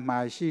နိုင်ငံမှာ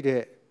ရှိ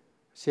တဲ့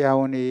ဆရာဝ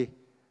န်တွေ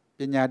ပ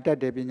ညာတတ်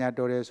တယ်ပညာ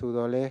တော်တယ်ဆို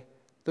တော့လေ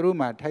သူတို့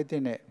မှာထိုက်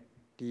တဲ့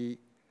ဒီ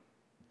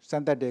စ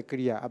မ်းသပ်တဲ့ကိ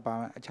ရိယာအပါ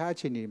အခြားအ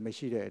ခြေအနေမ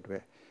ရှိတဲ့အတွ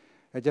က်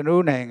ကျွန်တော်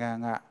တို့နိုင်ငံ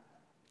က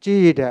ကြည်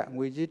ရတဲ့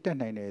ငွေကြေးတက်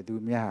နိုင်တဲ့သူ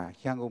များ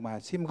ရန်ကုန်မှာ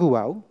စီးမခု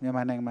ပါဘူးမြန်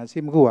မာနိုင်ငံမှာ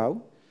စီးမခုပါဘူး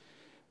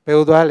ဘယ်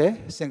လိုသွားလဲ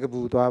စင်ကာပူ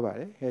သွားပါ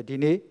တယ်ဒီ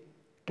နေ့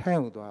ထို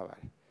င်းကိုသွားပါ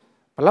တယ်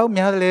ဘယ်လောက်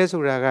များသလဲ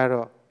ဆိုတာက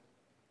တော့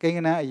ကိန်းဂ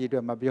ဏန်းအရေးအတွ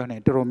က်မပြောနို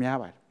င်တော်တော်များ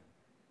ပါတယ်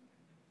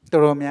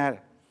တော်တော်များတ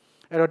ယ်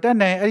အဲ့တော့တက်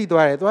နိုင်အဲ့ဒီ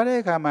သွားတဲ့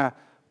အခါမှာ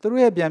သူ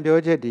တို့ရဲ့ပြန်ပြော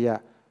ချက်တွေက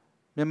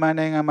မြန်မာ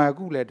နိုင်ငံမှာအ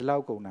ခုလည်းဒီလော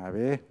က်ကုန်တာ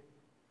ပဲ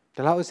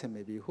ဒီလောက်အဆင်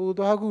ပြေပြီဟို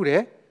သွားခုတ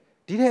ယ်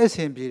ဒီတဲ့အဆ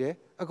င်ပြေတယ်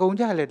အကုန်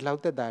ကြလည်းဒီလော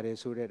က်တက်တာတယ်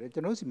ဆိုတဲ့ကျွ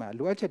န်တော်စီမှာ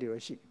လိုအပ်ချက်တွေ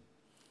တော့ရှိ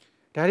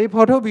ဒါတွေ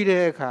ဖော်ထုတ်ပြီး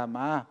တဲ့အခါ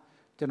မှာ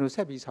ကျွန်တော်ဆ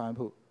က်ပြီးဆောင်ရွက်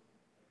ဖို့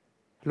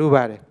လို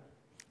ပါတယ်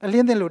အလ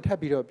င်းသင်လို့ထပ်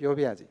ပြီးတော့ပြော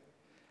ပြစီ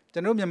ကျွ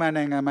န်တော်မြန်မာ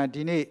နိုင်ငံမှာ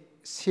ဒီနေ့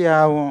ဆရာ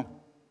ဝန်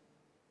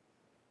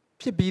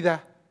ဖြစ်ပြီး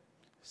သား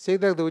စေ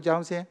တသိုလ်ကျော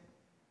င်းဆင်း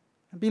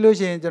ပြီးလို့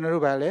ရှိရင်ကျွန်တော်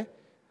တို့ဗာလဲ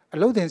အ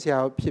လုပ်သင်ဆရာ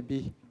ဖြစ်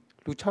ပြီး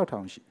လူ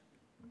6000ရှိ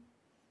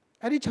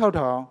အဲ့ဒီ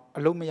6000အ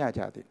လုံးမရ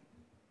ကြသေး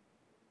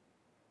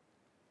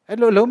အဲ့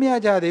လိုလုံးမရ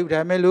ကြသေးဘူး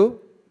ဒါမဲ့လို့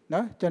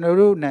နော်ကျွန်တော်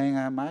တို့နိုင်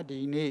ငံမှာဒီ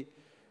နေ့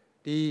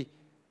ဒီ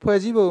ဖွဲ့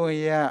စည်းပုံ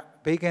ရ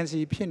vacancy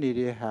ဖြစ်နေ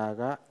တဲ့ဟာ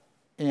က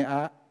အင်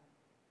အား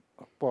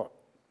ပေါ့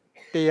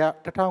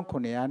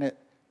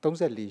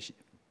1934ရှိ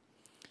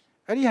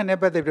အဲ့ဒီဟာနဲ့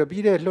ပတ်သက်ပြီး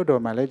ပြီးတဲ့လွှတ်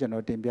တော်မှာလည်းကျွန်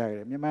တော်တင်ပြခဲ့တ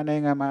ယ်မြန်မာနို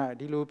င်ငံမှာ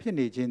ဒီလိုဖြစ်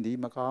နေခြင်းဒီ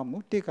မကောင်း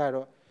ဘူးတစ်က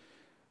တော့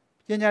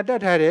ပညာတ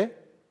တ်ထားတယ်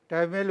ဒါ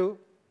ပေမဲ့လို့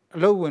အ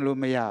လုပ်ဝင်လို့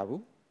မရ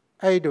ဘူး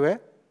အဲ့ဒီတော့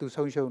သူ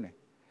ဆုံးရှုံးတယ်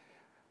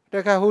တ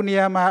ခါဟိုနေ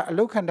ရာမှာအ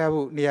လုတ်ခံထား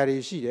ဖို့နေရာတွေ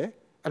ရှိတယ်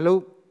အလု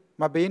တ်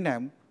မပေးနို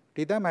င်ဘူး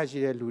ဒေသမှာရှိ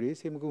တဲ့လူတွေ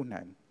စိတ်မကူ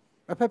နိုင်ဘူး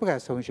အဖက်ဖက်က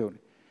ဆုံးရှုံးတ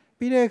ယ်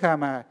ပြီးတဲ့အခါ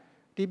မှာ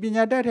ဒီပ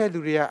ညာတတ်တဲ့လူ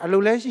တွေကအလု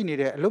တ်လဲရှိနေ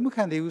တယ်အလုတ်မ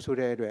ခံသေးဘူးဆို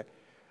တဲ့အတွက်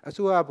အ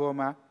စိုးရဘော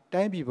မှာ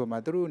တိုင်းပြည်ပေါ်မှာ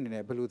သူတို့အနေ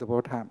နဲ့ဘယ်လိုသ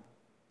ဘောထား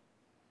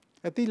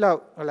အတိလောက်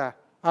ဟုတ်လား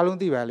အားလုံး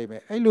သိပါလိမ့်မ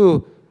ယ်အဲ့လို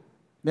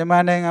မြန်မာ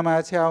နိုင်ငံမှာ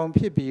ဆရာအောင်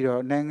ဖြစ်ပြီး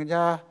တော့နိုင်ငံ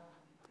ခြား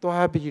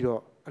သွားပြီး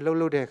တော့အလုပ်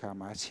လုပ်တဲ့အခါ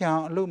မှာဆရာအော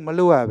င်အလုပ်မ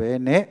လုပ်ရပဲ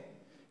နဲ့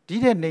ဒီ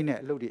တဲ့နေနဲ့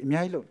အလုပ်တွေအ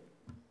များကြီးလုပ်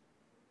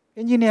အ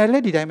င်ဂျင်နီယာလ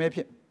က်ဒီတိုင်းပဲဖြ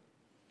စ်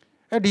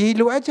အဲ့ဒီ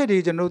လိုအပ်ချက်တွေ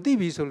ကျွန်တော်သိ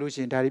ပြီဆိုလို့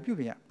ရှိရင်ဒါတွေပြု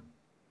ပြင်ရ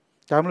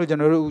ဒါမှမဟုတ်ကျွန်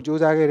တော်တို့စူး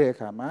စမ်းခဲ့တဲ့အ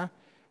ခါမှာ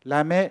လာ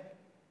မဲ့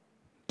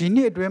ဒီ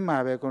နှစ်အတွင်းမှာ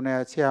ပဲကိုယ်နဲ့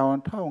ဆရာဝန်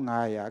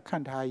1500ခ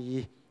န့်ထား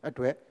ရေးအ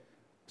တွက်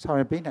ဆောင်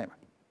ရွက်ပေးနိုင်ပါ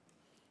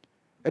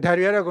အဲ့ဒါ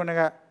တွေကတော့ကိုယ်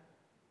က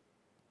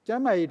ကျ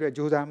မ်းမာရေးအတွက်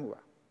စူးစမ်းမှု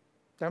ပါ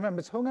ဒါပေမဲ့မ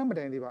ဆုံးကမ်းမ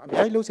တိုင်သေးပါအ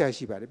များကြီးလှုပ်ရှား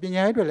ရှိပါတယ်ပ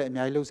ညာရေးအတွက်လည်းအ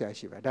များကြီးလှုပ်ရှား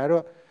ရှိပါဒါ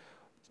တော့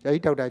အဲဒီ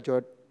ဒေါက်တာ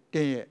ကျော်တ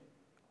င်းရဲ့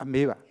အ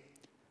မေးပါ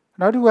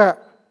နောက်တစ်ခု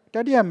ကတ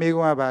တိယမေး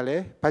ခွန်းကပါလဲ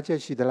ဘတ်ဂျက်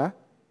ရှိသလား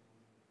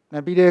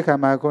ပြီးတဲ့အခါ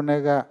မှာကို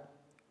ယ်က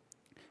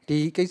ဒီ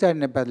ကိစ္စ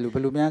နဲ့ပတ်သက်လို့ဘ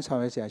ယ်လိုများဆော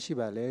င်ရွက်ဆရာရှိ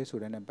ပါလဲဆို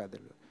တဲ့နဲ့ပတ်သ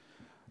က်လို့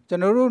ကျွ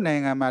န်တော်တို့နို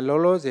င်ငံမှာလော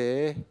လောဆယ်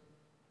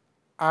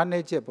အားန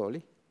ည်းချက်ပေါ့လေ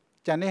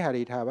ကျန်တဲ့ဟာ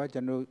တွေထားပါကျွ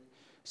န်တော်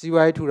စီး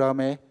ပွားရေးထူထောင်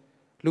မယ်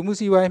လူမှု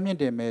စီးပွားရေးမြင့်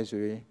တင်မယ်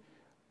ဆိုရင်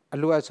အ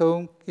လိုအဆုံး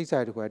ကိစ္စ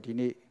တခုကဒီ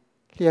နေ့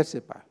လျှက်စ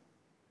စ်ပါ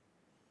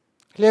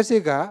လျှက်စ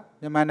စ်က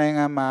မြန်မာနိုင်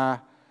ငံမှာ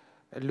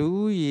လူ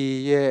ဦးရေ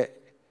ရဲ့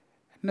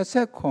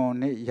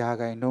29ရာ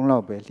ခိုင်နှုန်းလော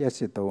က်ပဲလျှက်စ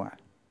စ်သုံးရတယ်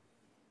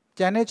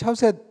ကျန်တဲ့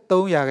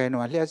63ရာခိုင်နှု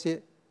န်းကလျှက်စစ်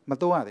မ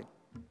သုံးရသေး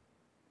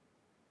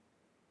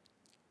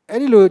အဲ့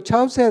ဒီလို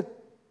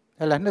60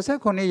ဟလာ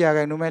29ရာ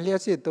ခိုင်နှုန်းပဲလျှ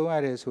က်စစ်သုံးရ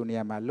တယ်ဆိုနေ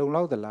ရာမှာလုံ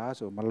လောက်သလား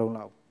ဆိုမလုံ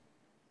လောက်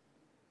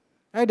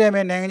အဲ့ဒါ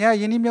မဲ့နိုင်ငံခြား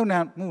ယင်းနှိမ့်မြုပ်နှံ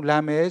မှုလာ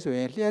မယ်ဆိုရ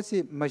င်လျှက်စ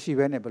စ်မရှိ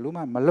ဘဲနဲ့ဘလို့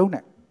မှမလုံ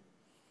နိုင်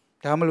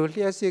ဒါမလို့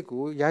လျှက်စစ်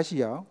ကိုရရှိ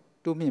အောင်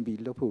တိုးမြင့်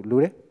ပြီးလုပ်ဖို့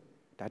လိုတယ်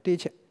ဒါတစ်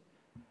ချက်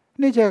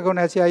နှစ်ချက်က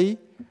တော့ဆရာကြီး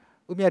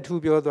ဦးမြတ်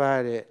ထူးပြောသွား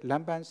တဲ့လ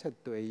မ်းပန်းဆက်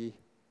သွယ်ရေး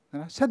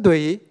နော်ဆက်သွယ်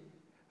ရေး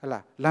ဟလာ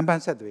လမ်းပ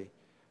န်းဆက်သွယ်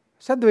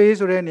ရေး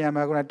ဆိုတဲ့နေရာ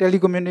မှာက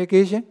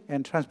telecommunication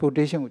and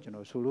transportation ကိုကျွန်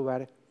တော်ဆိုလိုပါ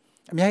တယ်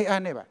အများကြီး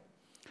အားနေပါ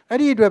အဲ့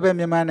ဒီအတွက်ပဲ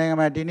မြန်မာနိုင်ငံ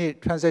မှာဒီနေ့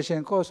transaction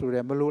cost ဆို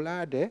တဲ့မလို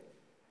လားတဲ့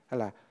ဟ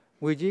လာ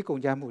ငွေကြီးကု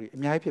န်ကျမှုတွေအ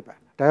များကြီးဖြစ်ပါ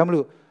ဒါကြောင့်မ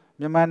လို့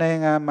မြန်မာနိုင်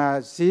ငံမှာ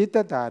ဈေးသ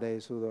က်သာတယ်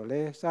ဆိုတော့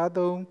လေစား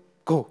သုံး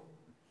ကုန်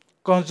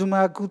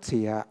consumer goods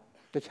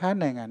ကတခြား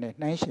နိုင်ငံနဲ့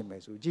နှိုင်းယှဉ်မ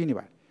ယ်ဆိုကြည့်နေ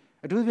ပါတယ်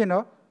အထူးသဖြင့်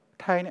တော့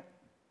ထိုင်းနဲ့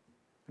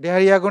ဒီဟာ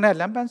တွေကလည်း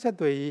လမ်းပန်းဆက်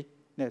သွယ်ရေး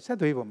နဲ့ဆက်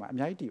သွယ်ရေးပေါ်မှာအ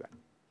များကြီးတည်ပါတယ်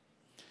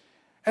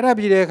အဲ့ဒါ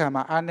ပြီးတဲ့အခါ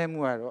မှာအားနည်းမှု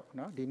ကတော့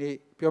နော်ဒီနေ့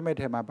ပြောမဲ့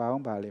ထဲမှာပါအော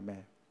င်ပါလိမ့်မ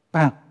ယ်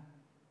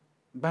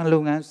ဘဏ်လု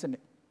ပ်ငန်းစန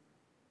စ်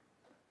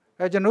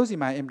ကျွန်တော်စီ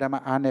မှာအင်တာမှာ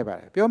အားနေပါတ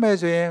ယ်ပြောမယ်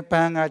ဆိုရင်ဘ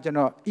ဏ်ကကျွန်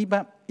တော်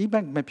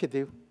e-bank မဖြစ်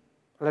သေးဘူး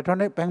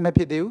electronic bank မ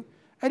ဖြစ်သေးဘူး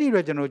အဲ့ဒီ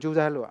တော့ကျွန်တော်စူးစ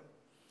မ်းလို့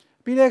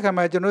ပြီးတဲ့အခါ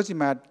မှာကျွန်တော်စီ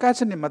မှာကတ်စ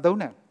နစ်မသုံး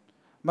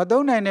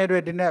နိုင်တဲ့အတွ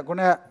က်ဒီနေ့ခု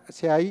နကဆ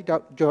ရာကြီး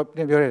ကြော်တ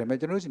င်ပြောရတယ်မယ်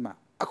ကျွန်တော်စီမှာ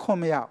အခွန်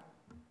မရ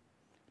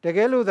တက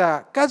ယ်လို့သာ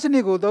ကတ်စန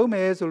စ်ကိုသုံးမ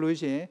ယ်ဆိုလို့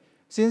ရှိရင်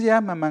စင်းစရာ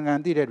မှန်မှန်ကန်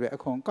သိတဲ့အတွက်အ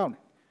ခွန်ကောက်တ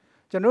ယ်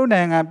ကျွန်တော်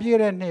နိုင်ငံပြည့်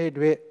တဲ့နှစ်အ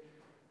တွက်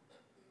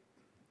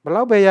ဘယ်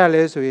လောက်ပဲရ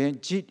လဲဆိုရင်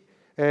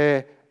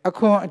အ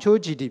ခွန်အချိုး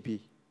GDP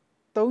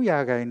 3ရာ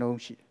ခိုင်နှု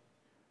န်းရှိတယ်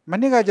မ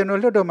နစ်ကကျွန်တော်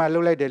လွှတ်တော်မှာလု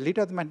ပ်လိုက်တယ်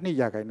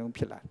4.2ရာခိုင်နှုန်း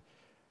ဖြစ်လာတယ်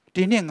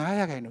ဒီနှစ်9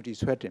ရာခိုင်နှုန်းထိ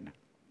ဆွဲတင်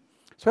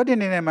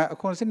နေမှာအ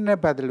ခွန်စနစ်နဲ့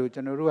ပတ်သက်လို့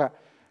ကျွန်တော်တို့က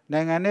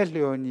နိုင်ငံနဲ့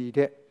လျော်ညီ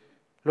တဲ့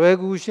လွယ်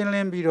ကူရှင်းလ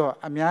င်းပြီးတော့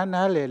အများ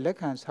နာလေလက်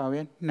ခံဆောင်ရွ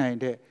က်နိုင်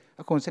တဲ့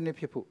အခွန်စနစ်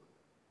ဖြစ်ဖို့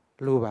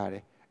လိုပါတ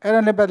ယ်အဲ့ဒါ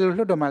နဲ့ပတ်သက်လို့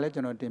လွှတ်တော်မှာလည်း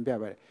ကျွန်တော်တင်ပြ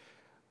ပါတယ်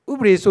ဥ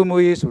ပဒေစိုး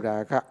မိုးရေးဆိုတာ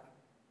က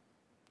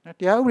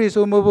တရားဥပဒေ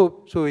စိုးမိုးဖို့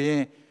ဆိုရ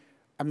င်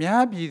အ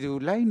များပြည်သူ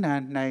လိုက်နာ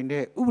နိုင်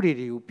တဲ့ဥပဒေ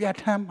တွေကိုပြဋ္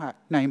ဌာန်းမှ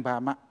နိုင်ပါ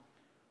မှ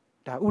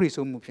ဒါဥပဒေ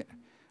စိုးမိုးဖြစ်တယ်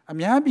အ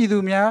များပြည်သူ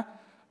များ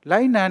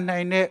လိုက်နာနို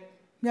င်တဲ့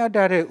မျှတ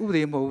တဲ့ဥပ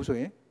ဒေမဟုတ်ဘူးဆို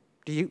ရင်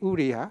ဒီဥပ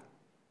ဒေဟာ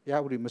တ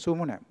ရားဥပဒေမစိုး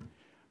မိုးနိုင်ဘူး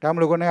ဒါမှမ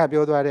ဟုတ်ခုနက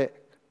ပြောသွားတဲ့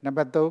နံ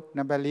ပါတ်3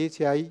နံပါတ်4ဆ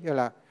ရာကြီးဟ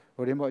လာ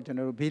ဟိုတင်ပေါ့ကျွန်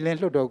တော်တို့ဘီလင်း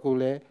လွှတ်တော်ကို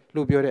လည်း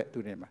လို့ပြောတဲ့သူ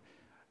တွေမှာ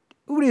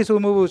ဥပဒေ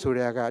စိုးမိုးဖို့ဆို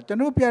တဲ့ကကျွန်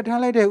တော်ပြဋ္ဌာ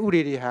န်းလိုက်တဲ့ဥပ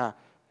ဒေတွေဟာ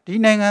ဒီ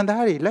နိုင်ငံ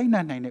သားတွေလိုက်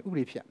နာနိုင်တဲ့ဥပ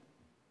ဒေဖြစ်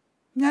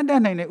မျှတ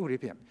နိုင်တဲ့ဥပဒေ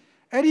ဖြစ်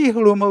အဲ့ဒီဟ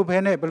လိုမဟုတ်ဘဲ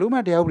နဲ့ဘလို့မှ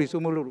တရားဥပဒေ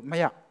စိုးမိုးလို့မ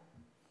ရ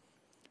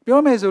ပြော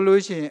မယ်ဆို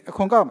လို့ရှိရင်အ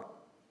ခွန်ကောက်မယ်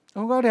အ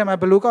ခွန်ကောက်တယ်မှာ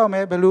ဘလို့ကောက်မ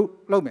ယ်ဘလို့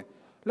လုပ်မယ်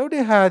လုပ်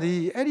တဲ့ဟာဒီ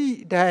အဲ့ဒီ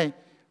အတိုင်း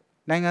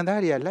နိုင်ငံသား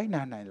တွေကလိုက်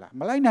နာနိုင်လား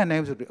မလိုက်နာနို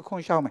င်ဘူးဆိုတော့အခွ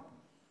န်ရှောင်းမယ်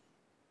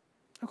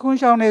အခွန်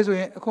ရှောင်းနေဆို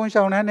ရင်အခွန်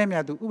ရှောင်းတဲ့မြ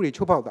တ်သူဥပဒေ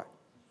ချိုးဖောက်တာ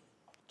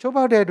ချိုး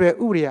ဖောက်တဲ့အတွက်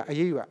ဥပဒေကအ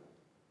ရေးယူရ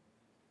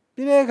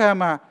ပြီးတဲ့အခါ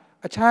မှာ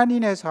အခြားန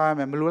ည်းနဲ့ဆောင်ရမ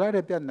ယ်မလိုလား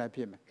တဲ့ပြဿနာဖြ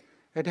စ်မယ်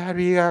အဲဒါ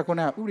တွေကခု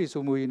နဥပဒေ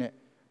စိုးမိုးရေးနဲ့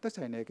သက်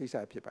ဆိုင်တဲ့ကိစ္စ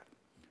ဖြစ်ပါတယ်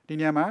ဒီ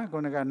နေရာမှာခု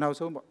နကနောက်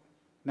ဆုံးပေါ့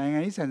နိုင်ငံ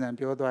ရေးဆန်ဆန်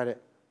ပြောသွားတဲ့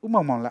ဥ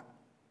မောင်မောင်လ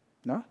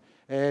နော်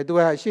သူက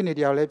ရှင်းနေတ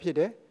ရားလည်းဖြစ်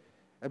တယ်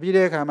အပြီး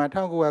တဲ့အခါမှာ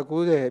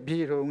1990ပြ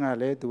ည်ထုံးက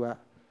လည်းသူက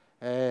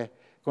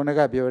ခုနက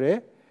ပြောတယ်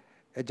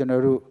ကျွန်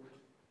တော်တို့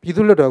ပြည်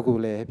သူ့လွှတ်တော်ကို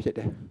လည်းဖြစ်တ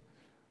ယ်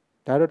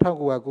ဒါတော့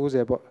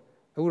1990ပေါ့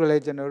အခုလ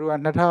ည်းကျွန်တော်တို့က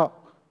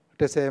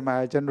2010မှာ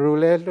ကျွန်တော်တို့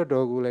လည်းလွှတ်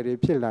တော်ကိုလည်း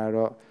ဖြစ်လာ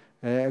တော့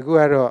အခု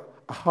ကတော့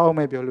အဟောင်း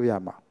ပဲပြောလို့ရ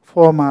မှာ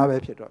former ပဲ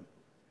ဖြစ်တော့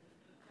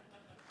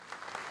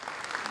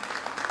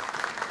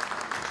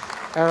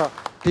အဲ့တော့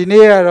ဒီ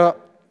နေ့ကတော့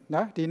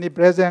နော်ဒီနေ့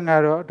present က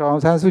တော့ဒေါအော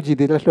င်ဆန်းစုကြည်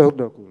တွေလည်းလှုပ်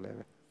တော့ကူလဲ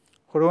ပဲ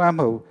ခရုံးအမ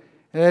ဟုတ်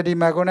အဲဒီ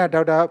မှာခုန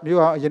ဒေါက်တာ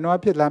မျိုးအောင်အရင်တော့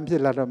ဖြစ်လားမဖြ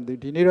စ်လားတော့မသိ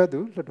ဘူးဒီနေ့တော့သူ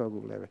လှုပ်တော့ကူ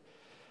လဲပဲ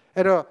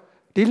အဲ့တော့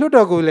ဒီလှုပ်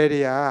တော့ကူလဲ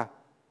တွေက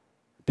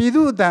ပြည်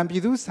သူအတန်ပြ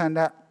ည်သူဆန္ဒ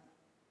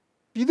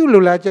ပြည်သူ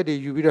လိုလားချက်တွေ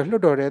ယူပြီးတော့လှု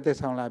ပ်တော်တဲ့သက်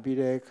ဆောင်လာပြီး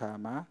တဲ့အခါ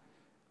မှာ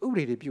ဥပ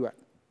ဒေတွေပြုတ်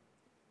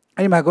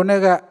အဲ့ဒီမှာခုန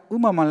ကဥ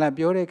မ္မာမလန်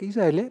ပြောတဲ့ကိစ္စ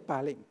တွေလည်းပါ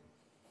လိမ့်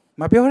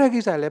မပြောတဲ့ကိ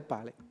စ္စလည်းပါ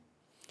လိမ့်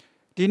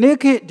ဒီနေ့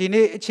ခေတ်ဒီ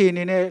နေ့အခြေအ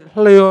နေနဲ့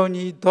လျော်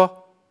ညီသော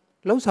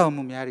လှုပ်ဆောင်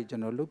မှုများတွေကျွ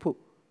န်တော်လုပ်ဖို့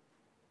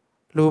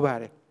လိုပါ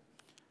တယ်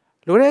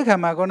လိုတဲ့အခါ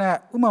မှာခုနဥ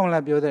မ္မာမလ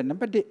န်ပြောတဲ့နံ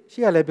ပါတ်1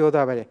ရှေ့ကလည်းပြော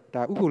သွားပါတယ်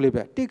ဒါဥပ္ပလေး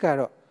ပဲ1က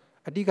တော့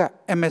အဓိက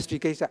MST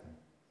ကိစ္စ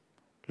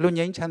လွတ်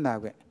ငြိမ်းချမ်းသာ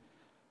ခွင့်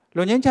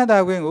လွတ်ငြိမ်းချမ်းသာ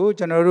ခွင့်ကို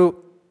ကျွန်တော်တို့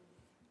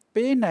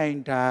ပေးနိုင်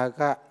တာ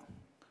က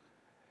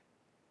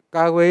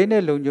ကာကွယ်ရေး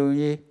နဲ့လုံခြုံ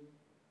ရေး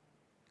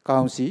ကော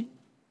င်စီ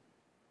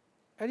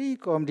အဲ့ဒီ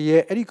ကောင်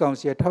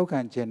စီရဲ့ထောက်ခံ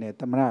ချက်နဲ့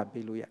သမရ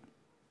ပေးလို့ရ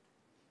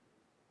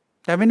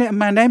ဒါပေမဲ့အ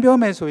မှန်တိုင်းပြော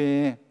မယ်ဆိုရ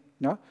င်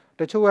နော်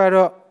တချို့က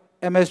တော့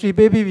MST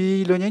ပေးပြီးပြီ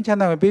လုံငင်းချမ်း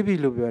သာခွင့်ပေးပြီ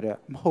လို့ပြောတယ်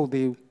မဟုတ်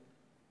သေးဘူး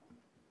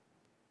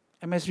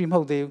MST မ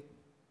ဟုတ်သေးဘူး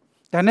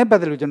ဒါနဲ့ပတ်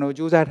သက်လို့ကျွန်တော်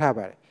စူးစမ်းထား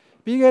ပါတယ်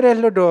ပြီးခဲ့တဲ့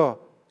လွှတ်တော်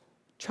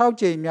6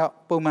ကြိမ်မြောက်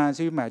ပုံမှန်အစ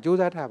ည်းအဝေးမှာစူး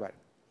စမ်းထားပါတယ်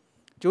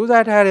စူးစ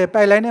မ်းထားတဲ့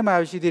ပိုက်လိုင်းထဲမှာ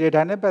ရှိသေးတယ်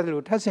ဒါနဲ့ပတ်သက်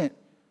လို့ထပ်ဆင့်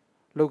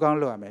လုပ်ကောင်း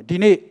လုပ်ရမယ်ဒီ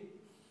နေ့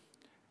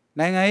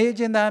နိုင်ငံရေးအ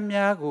ကျဉ်းသား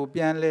များကို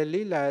ပြန်လည်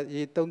လေ့လာ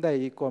ရေးသုံးသပ်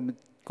ရေး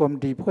ကော်မ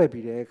တီဖွဲ့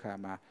ပြီးတဲ့အခါ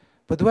မှာ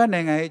ဘယ်သူက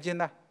နိုင်ငံရေးအကျဉ်း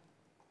သား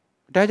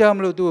ဒါကြောင့်မ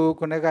လို့သူကို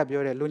ခုနက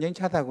ပြောတဲ့လူငင်း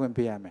ချမ်းသာခွင့်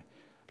ပေးရမယ်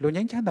လူင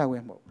င်းချမ်းသာခွ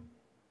င့်မဟုတ်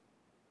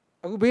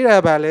အခုပေးတာ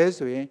ပါလဲ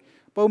ဆိုရင်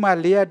ပုံမှန်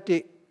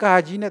401ကာ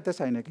ကြီးနဲ့သက်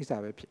ဆိုင်တဲ့ကိစ္စ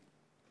ပဲဖြစ်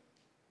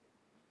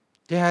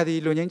ဒီဟာဒီ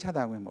လူငင်းချမ်း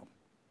သာခွင့်မဟုတ်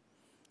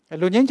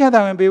လူငင်းချမ်းသာ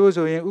ခွင့်ပေးဖို့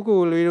ဆိုရင်ဥက္ကို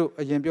လေးတို့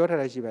အရင်ပြောထား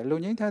တာရှိပါတယ်လူ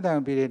ငင်းချမ်းသာခွ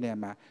င့်ပေးတဲ့နေရာ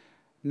မှာ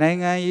နိုင်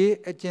ငံရေး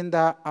အကျဉ်း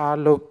သားအား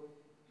လုံး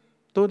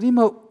တို့ဒီမ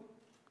ဟုတ်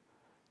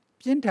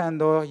ပြင်းထန်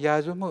သောရာ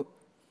ဇဝမှု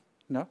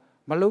နော်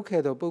မလုပ်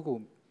ခဲ့သောပုဂ္ဂို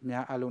လ်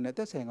များအလုံးနဲ့သ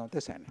က်ဆိုင်ကောင်းသ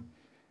က်ဆိုင်တယ်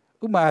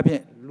ဥပမာအဖြ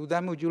စ်လူ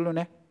သားမှုကျူးလွန်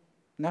တယ်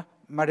နော်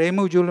မရိ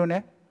မှုကျူးလွန်တ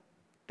ယ်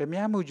ဓမြ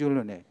မှုကျူး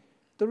လွန်တယ်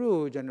သူတို့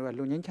ကိုကျွန်တော်က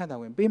လူငင်းချမ်းသာ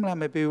ဝင်ပေးမလား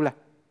မပေးဘူးလား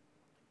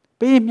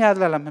ပေးမျှသ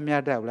လားမမျှ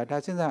တဘူးလားဒါ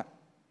စဉ်းစား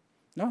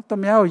နော်တ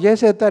မယားကိုရဲ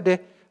ဆက်တတ်တယ်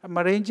မ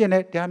ရင်းကျင်တ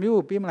ယ်ဒါမျိုး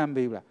ကိုပေးမလားမ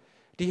ပေးဘူးလား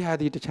ဒီဟာ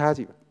ဒီတခြား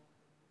စီပါ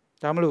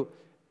ဒါမလို့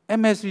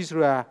MSC ဆို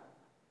တာ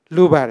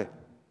လိုပါတယ်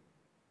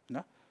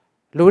နော်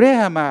လိုတဲ့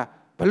ဟာမှာ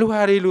ဘယ်လိုဟာ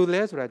တွေလို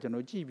လဲဆိုတာကျွန်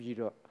တော်ကြည့်ပြီး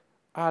တော့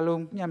အား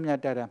လုံးမျှမျှ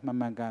တတမှန်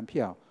မှန်ကန်ဖြ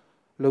စ်အောင်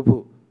လုပ်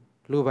ဖို့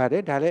လိုပါတ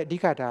ယ်ဒါလည်းအဓိ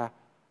ကဒါ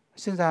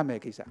စဉ်းစားမယ်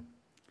ကိစ္စ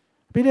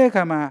ပြီးတဲ့အ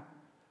ခါမှာ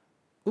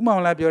ဥမော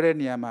င်လာပြောတဲ့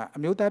နေရာမှာအ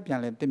မျိုးသားပြန်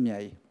လဲတင့်မြ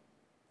တ်ရေး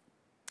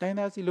တိုင်း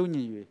သားစီလုံး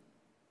ညီ၍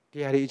ဒီ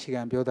ဟာတွေအခြေ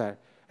ခံပြောတာ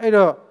အဲ့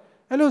တော့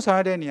အဲ့လိုဆောင်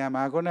ရတဲ့နေရာ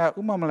မှာခုန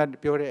ဥမောင်လာ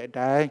ပြောတဲ့အ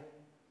တိုင်း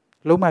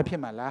လုံးမဖြ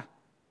စ်မှာလား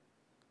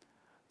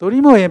ဒိုရီ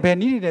မို့ရင်ဘယ်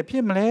နည်းတွေဖြ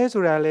စ်မလဲ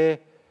ဆိုတာလေ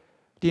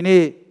ဒီ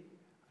နေ့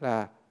ဟာ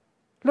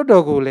လွတ်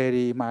တော်ကိုယ်လေ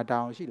ဒီမှာတော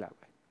င်းရှိလာ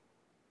ပဲ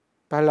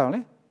ဘာလို့လဲ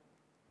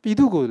ပြည်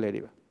သူကိုယ်လေ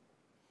ဒီပါ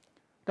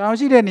တောင်း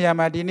ရှိတဲ့နေရာ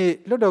မှာဒီနေ့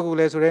လွတ်တော်ကိုယ်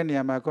လေဆိုတဲ့နေ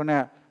ရာမှာခုန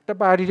တ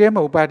ပါတီတည်းမ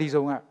ဟုတ်ပါတီ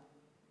စုံက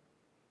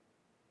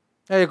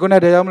ခုန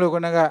တည်းရောက်မလို့ခု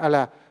နကဟ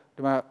လာ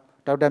ဒီမှာ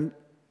ဒေါက်တာ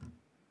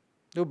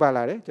တို့ပါ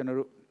လာတယ်ကျွန်တော်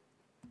တို့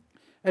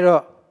အဲ့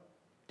တော့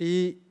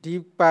ဒီ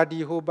ပါတီ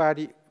ဟိုပါ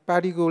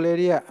တီကိုယ်လေ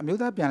တွေကအမျိုး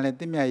သားပြန်လဲ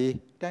တင့်မြတ်ရေး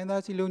တိုင်း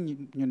သားစီလုံး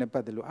ညွန့်နဲ့ပ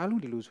တ်သက်လို့အား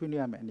လုံးဒီလိုဆွေး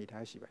နွေးရမယ့်အနေအ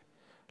ထားရှိပါတယ်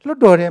လွတ်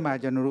တော်ထဲမှာ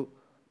ကျွန်တော်တို့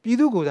ပြည်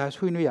သူကိုယ်စား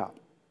ဆွေးနွေးရအောင်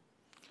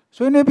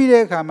ဆွေးနွေးပြီး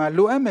တဲ့အခါမှာ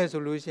လိုအပ်မယ်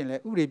ဆိုလို့ရှိရင်လ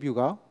ည်းဥပဒေပြု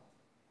ကောင်း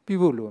ပြု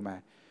ဖို့လိုမှာ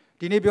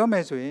ဒီနေ့ပြောမ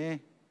ယ်ဆိုရင်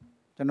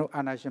ကျွန်တော်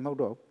အာဏာရှင်မဟုတ်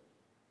တော့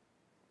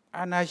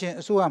အာဏာရှင်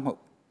အစိုးရမဟုတ်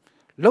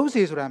လုံး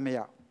စီဆိုတာမရ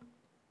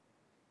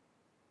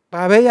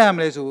ဘာပဲရမ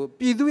လဲဆို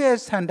ပြည်သူရဲ့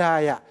စန္ဒာ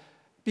အရ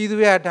ပြည်သူ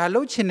ရဒါ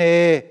လုံးချင်တ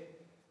ယ်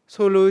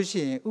ဆိုလို့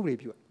ရှိရင်ဥပဒေ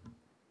ပြု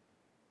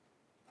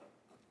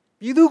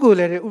ပြည်သူကို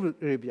လည်းဥပ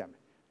ဒေပြမယ်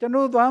ကျွန်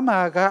တော်သွားမှာ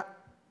က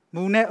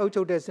မူနဲ့အုပ်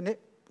ချုပ်တဲ့စနစ်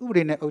ဥပ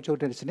ဒေနဲ့အုပ်ချုပ်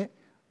တဲ့စနစ်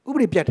ဥပ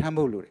ဒေပြဋ္ဌာန်း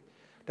ဖို့လိုတယ်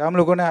ဒါမှမ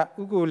ဟုတ်ခုန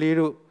ဥကိုလေး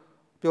တို့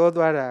ပြော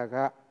သွားတာက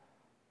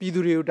ပြည်သူ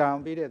တွေကိုတောင်း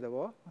ပေးတဲ့သ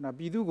ဘောနော်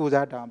ပြည်သူကို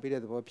စားတောင်းပေး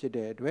တဲ့သဘောဖြစ်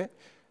တဲ့အတွက်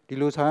ဒီ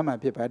လိုဆောင်ရမှာ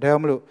ဖြစ်ပါတယ်ဒါ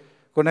မှမဟုတ်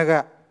ခုနက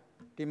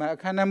ဒီမှာအ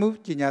ခမ်းအနားမှု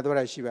ကြီးညာသွား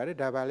တာရှိပါတယ်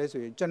ဒါပါလဲ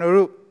ဆိုရင်ကျွန်တော်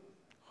တို့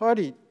ဟော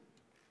ဒီ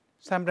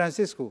ဆန်ဖရန်စ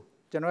စ္စကို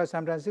ကျွန်တော်ကဆ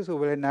န်ဖရန်စစ္စကို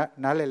ပဲ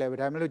နားလည်လဲပဲ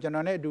ဒါမှမဟုတ်ကျွန်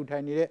တော်နဲ့အတူထို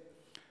င်နေတဲ့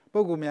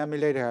ပုံကူများမိ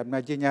လိုက်တဲ့ဟာမှာ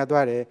ကြီးညာ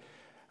သွားတယ်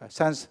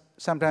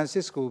ဆန်ဖရန်စ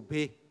စ္စကို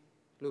ဘေး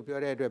လို့ပြော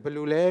တဲ့အတွက်ဘယ်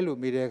လိုလဲလို့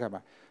မေးတဲ့အခါ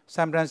မှာဆ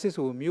န်ဖရန်စစ္စ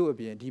ကိုမြို့အ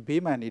ပြင်ဒီ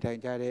ဘေးမှာနေထိုင်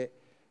ကြတဲ့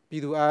ပြ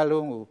ည်သူအား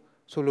လုံးကို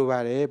ဆိုလိုပါ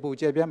တယ်ပို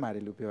ကျက်ပြတ်ပါတ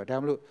ယ်လို့ပြောတာဒါ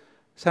မှမဟုတ်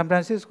ဆန်ဖရ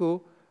န်စစ္စကို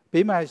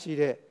ဘေးမှာရှိ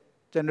တဲ့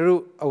ကျွန်တော်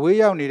တို့အဝေး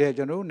ရောက်နေတဲ့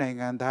ကျွန်တော်တို့နိုင်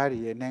ငံသားတွေ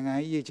ရဲ့နိုင်ငံ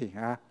ရေးချိန်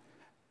ဟာ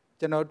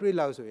ကျွန်တော်တွေ့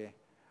လောက်ဆိုရင်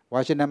ဝါ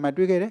ရှင်တန်မှာ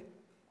တွေ့ခဲ့တယ်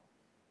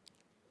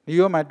နယူး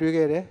ယောက်မှာတွေ့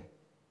ခဲ့တယ်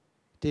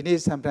ဒီနေ့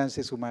ဆန်ဖရန်စ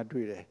စ္စကိုမှာ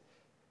တွေ့တယ်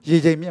ရေ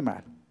ချိန်မြင့်မှာ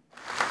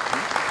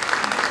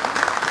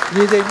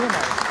ရေချိန်မြင့်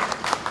မှာ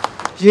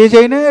ရေ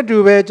ချိန်နဲ့အတူ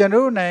ပဲကျွန်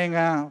တော်တို့နိုင်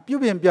ငံပြု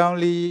ပြင်ပြောင်း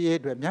လဲရေး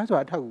အတွက်များစွာ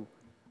အထောက်အကူ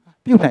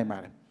ပြုနိုင်ပါ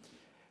တယ်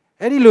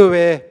အဲ့ဒီလို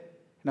ပဲ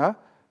เนาะ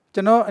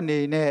ကျွန်တော်အနေ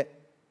နဲ့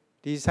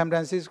ဒီဆန်ဖရ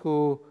န်စစ္စ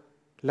ကို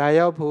လာ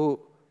ရောက်ဖို့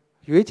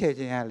ရွေးချယ်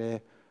ခြင်းရလဲ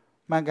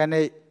မှန်ကန်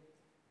တဲ့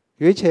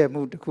ရွေးချယ်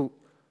မှုတစ်ခု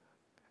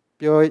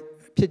ပြော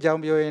ဖြစ်ကြော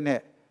င်းပြောရင်း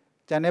နဲ့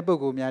ကျန်တဲ့ပုဂ္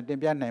ဂိုလ်များတင်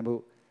ပြနိုင်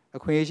ဖို့အ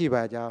ခွင့်အရေးရှိ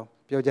ပါကြောင်း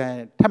ပြောကြရင်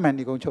ထပ်မံ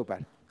နှီးကုန်းချုပ်ပါ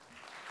တယ်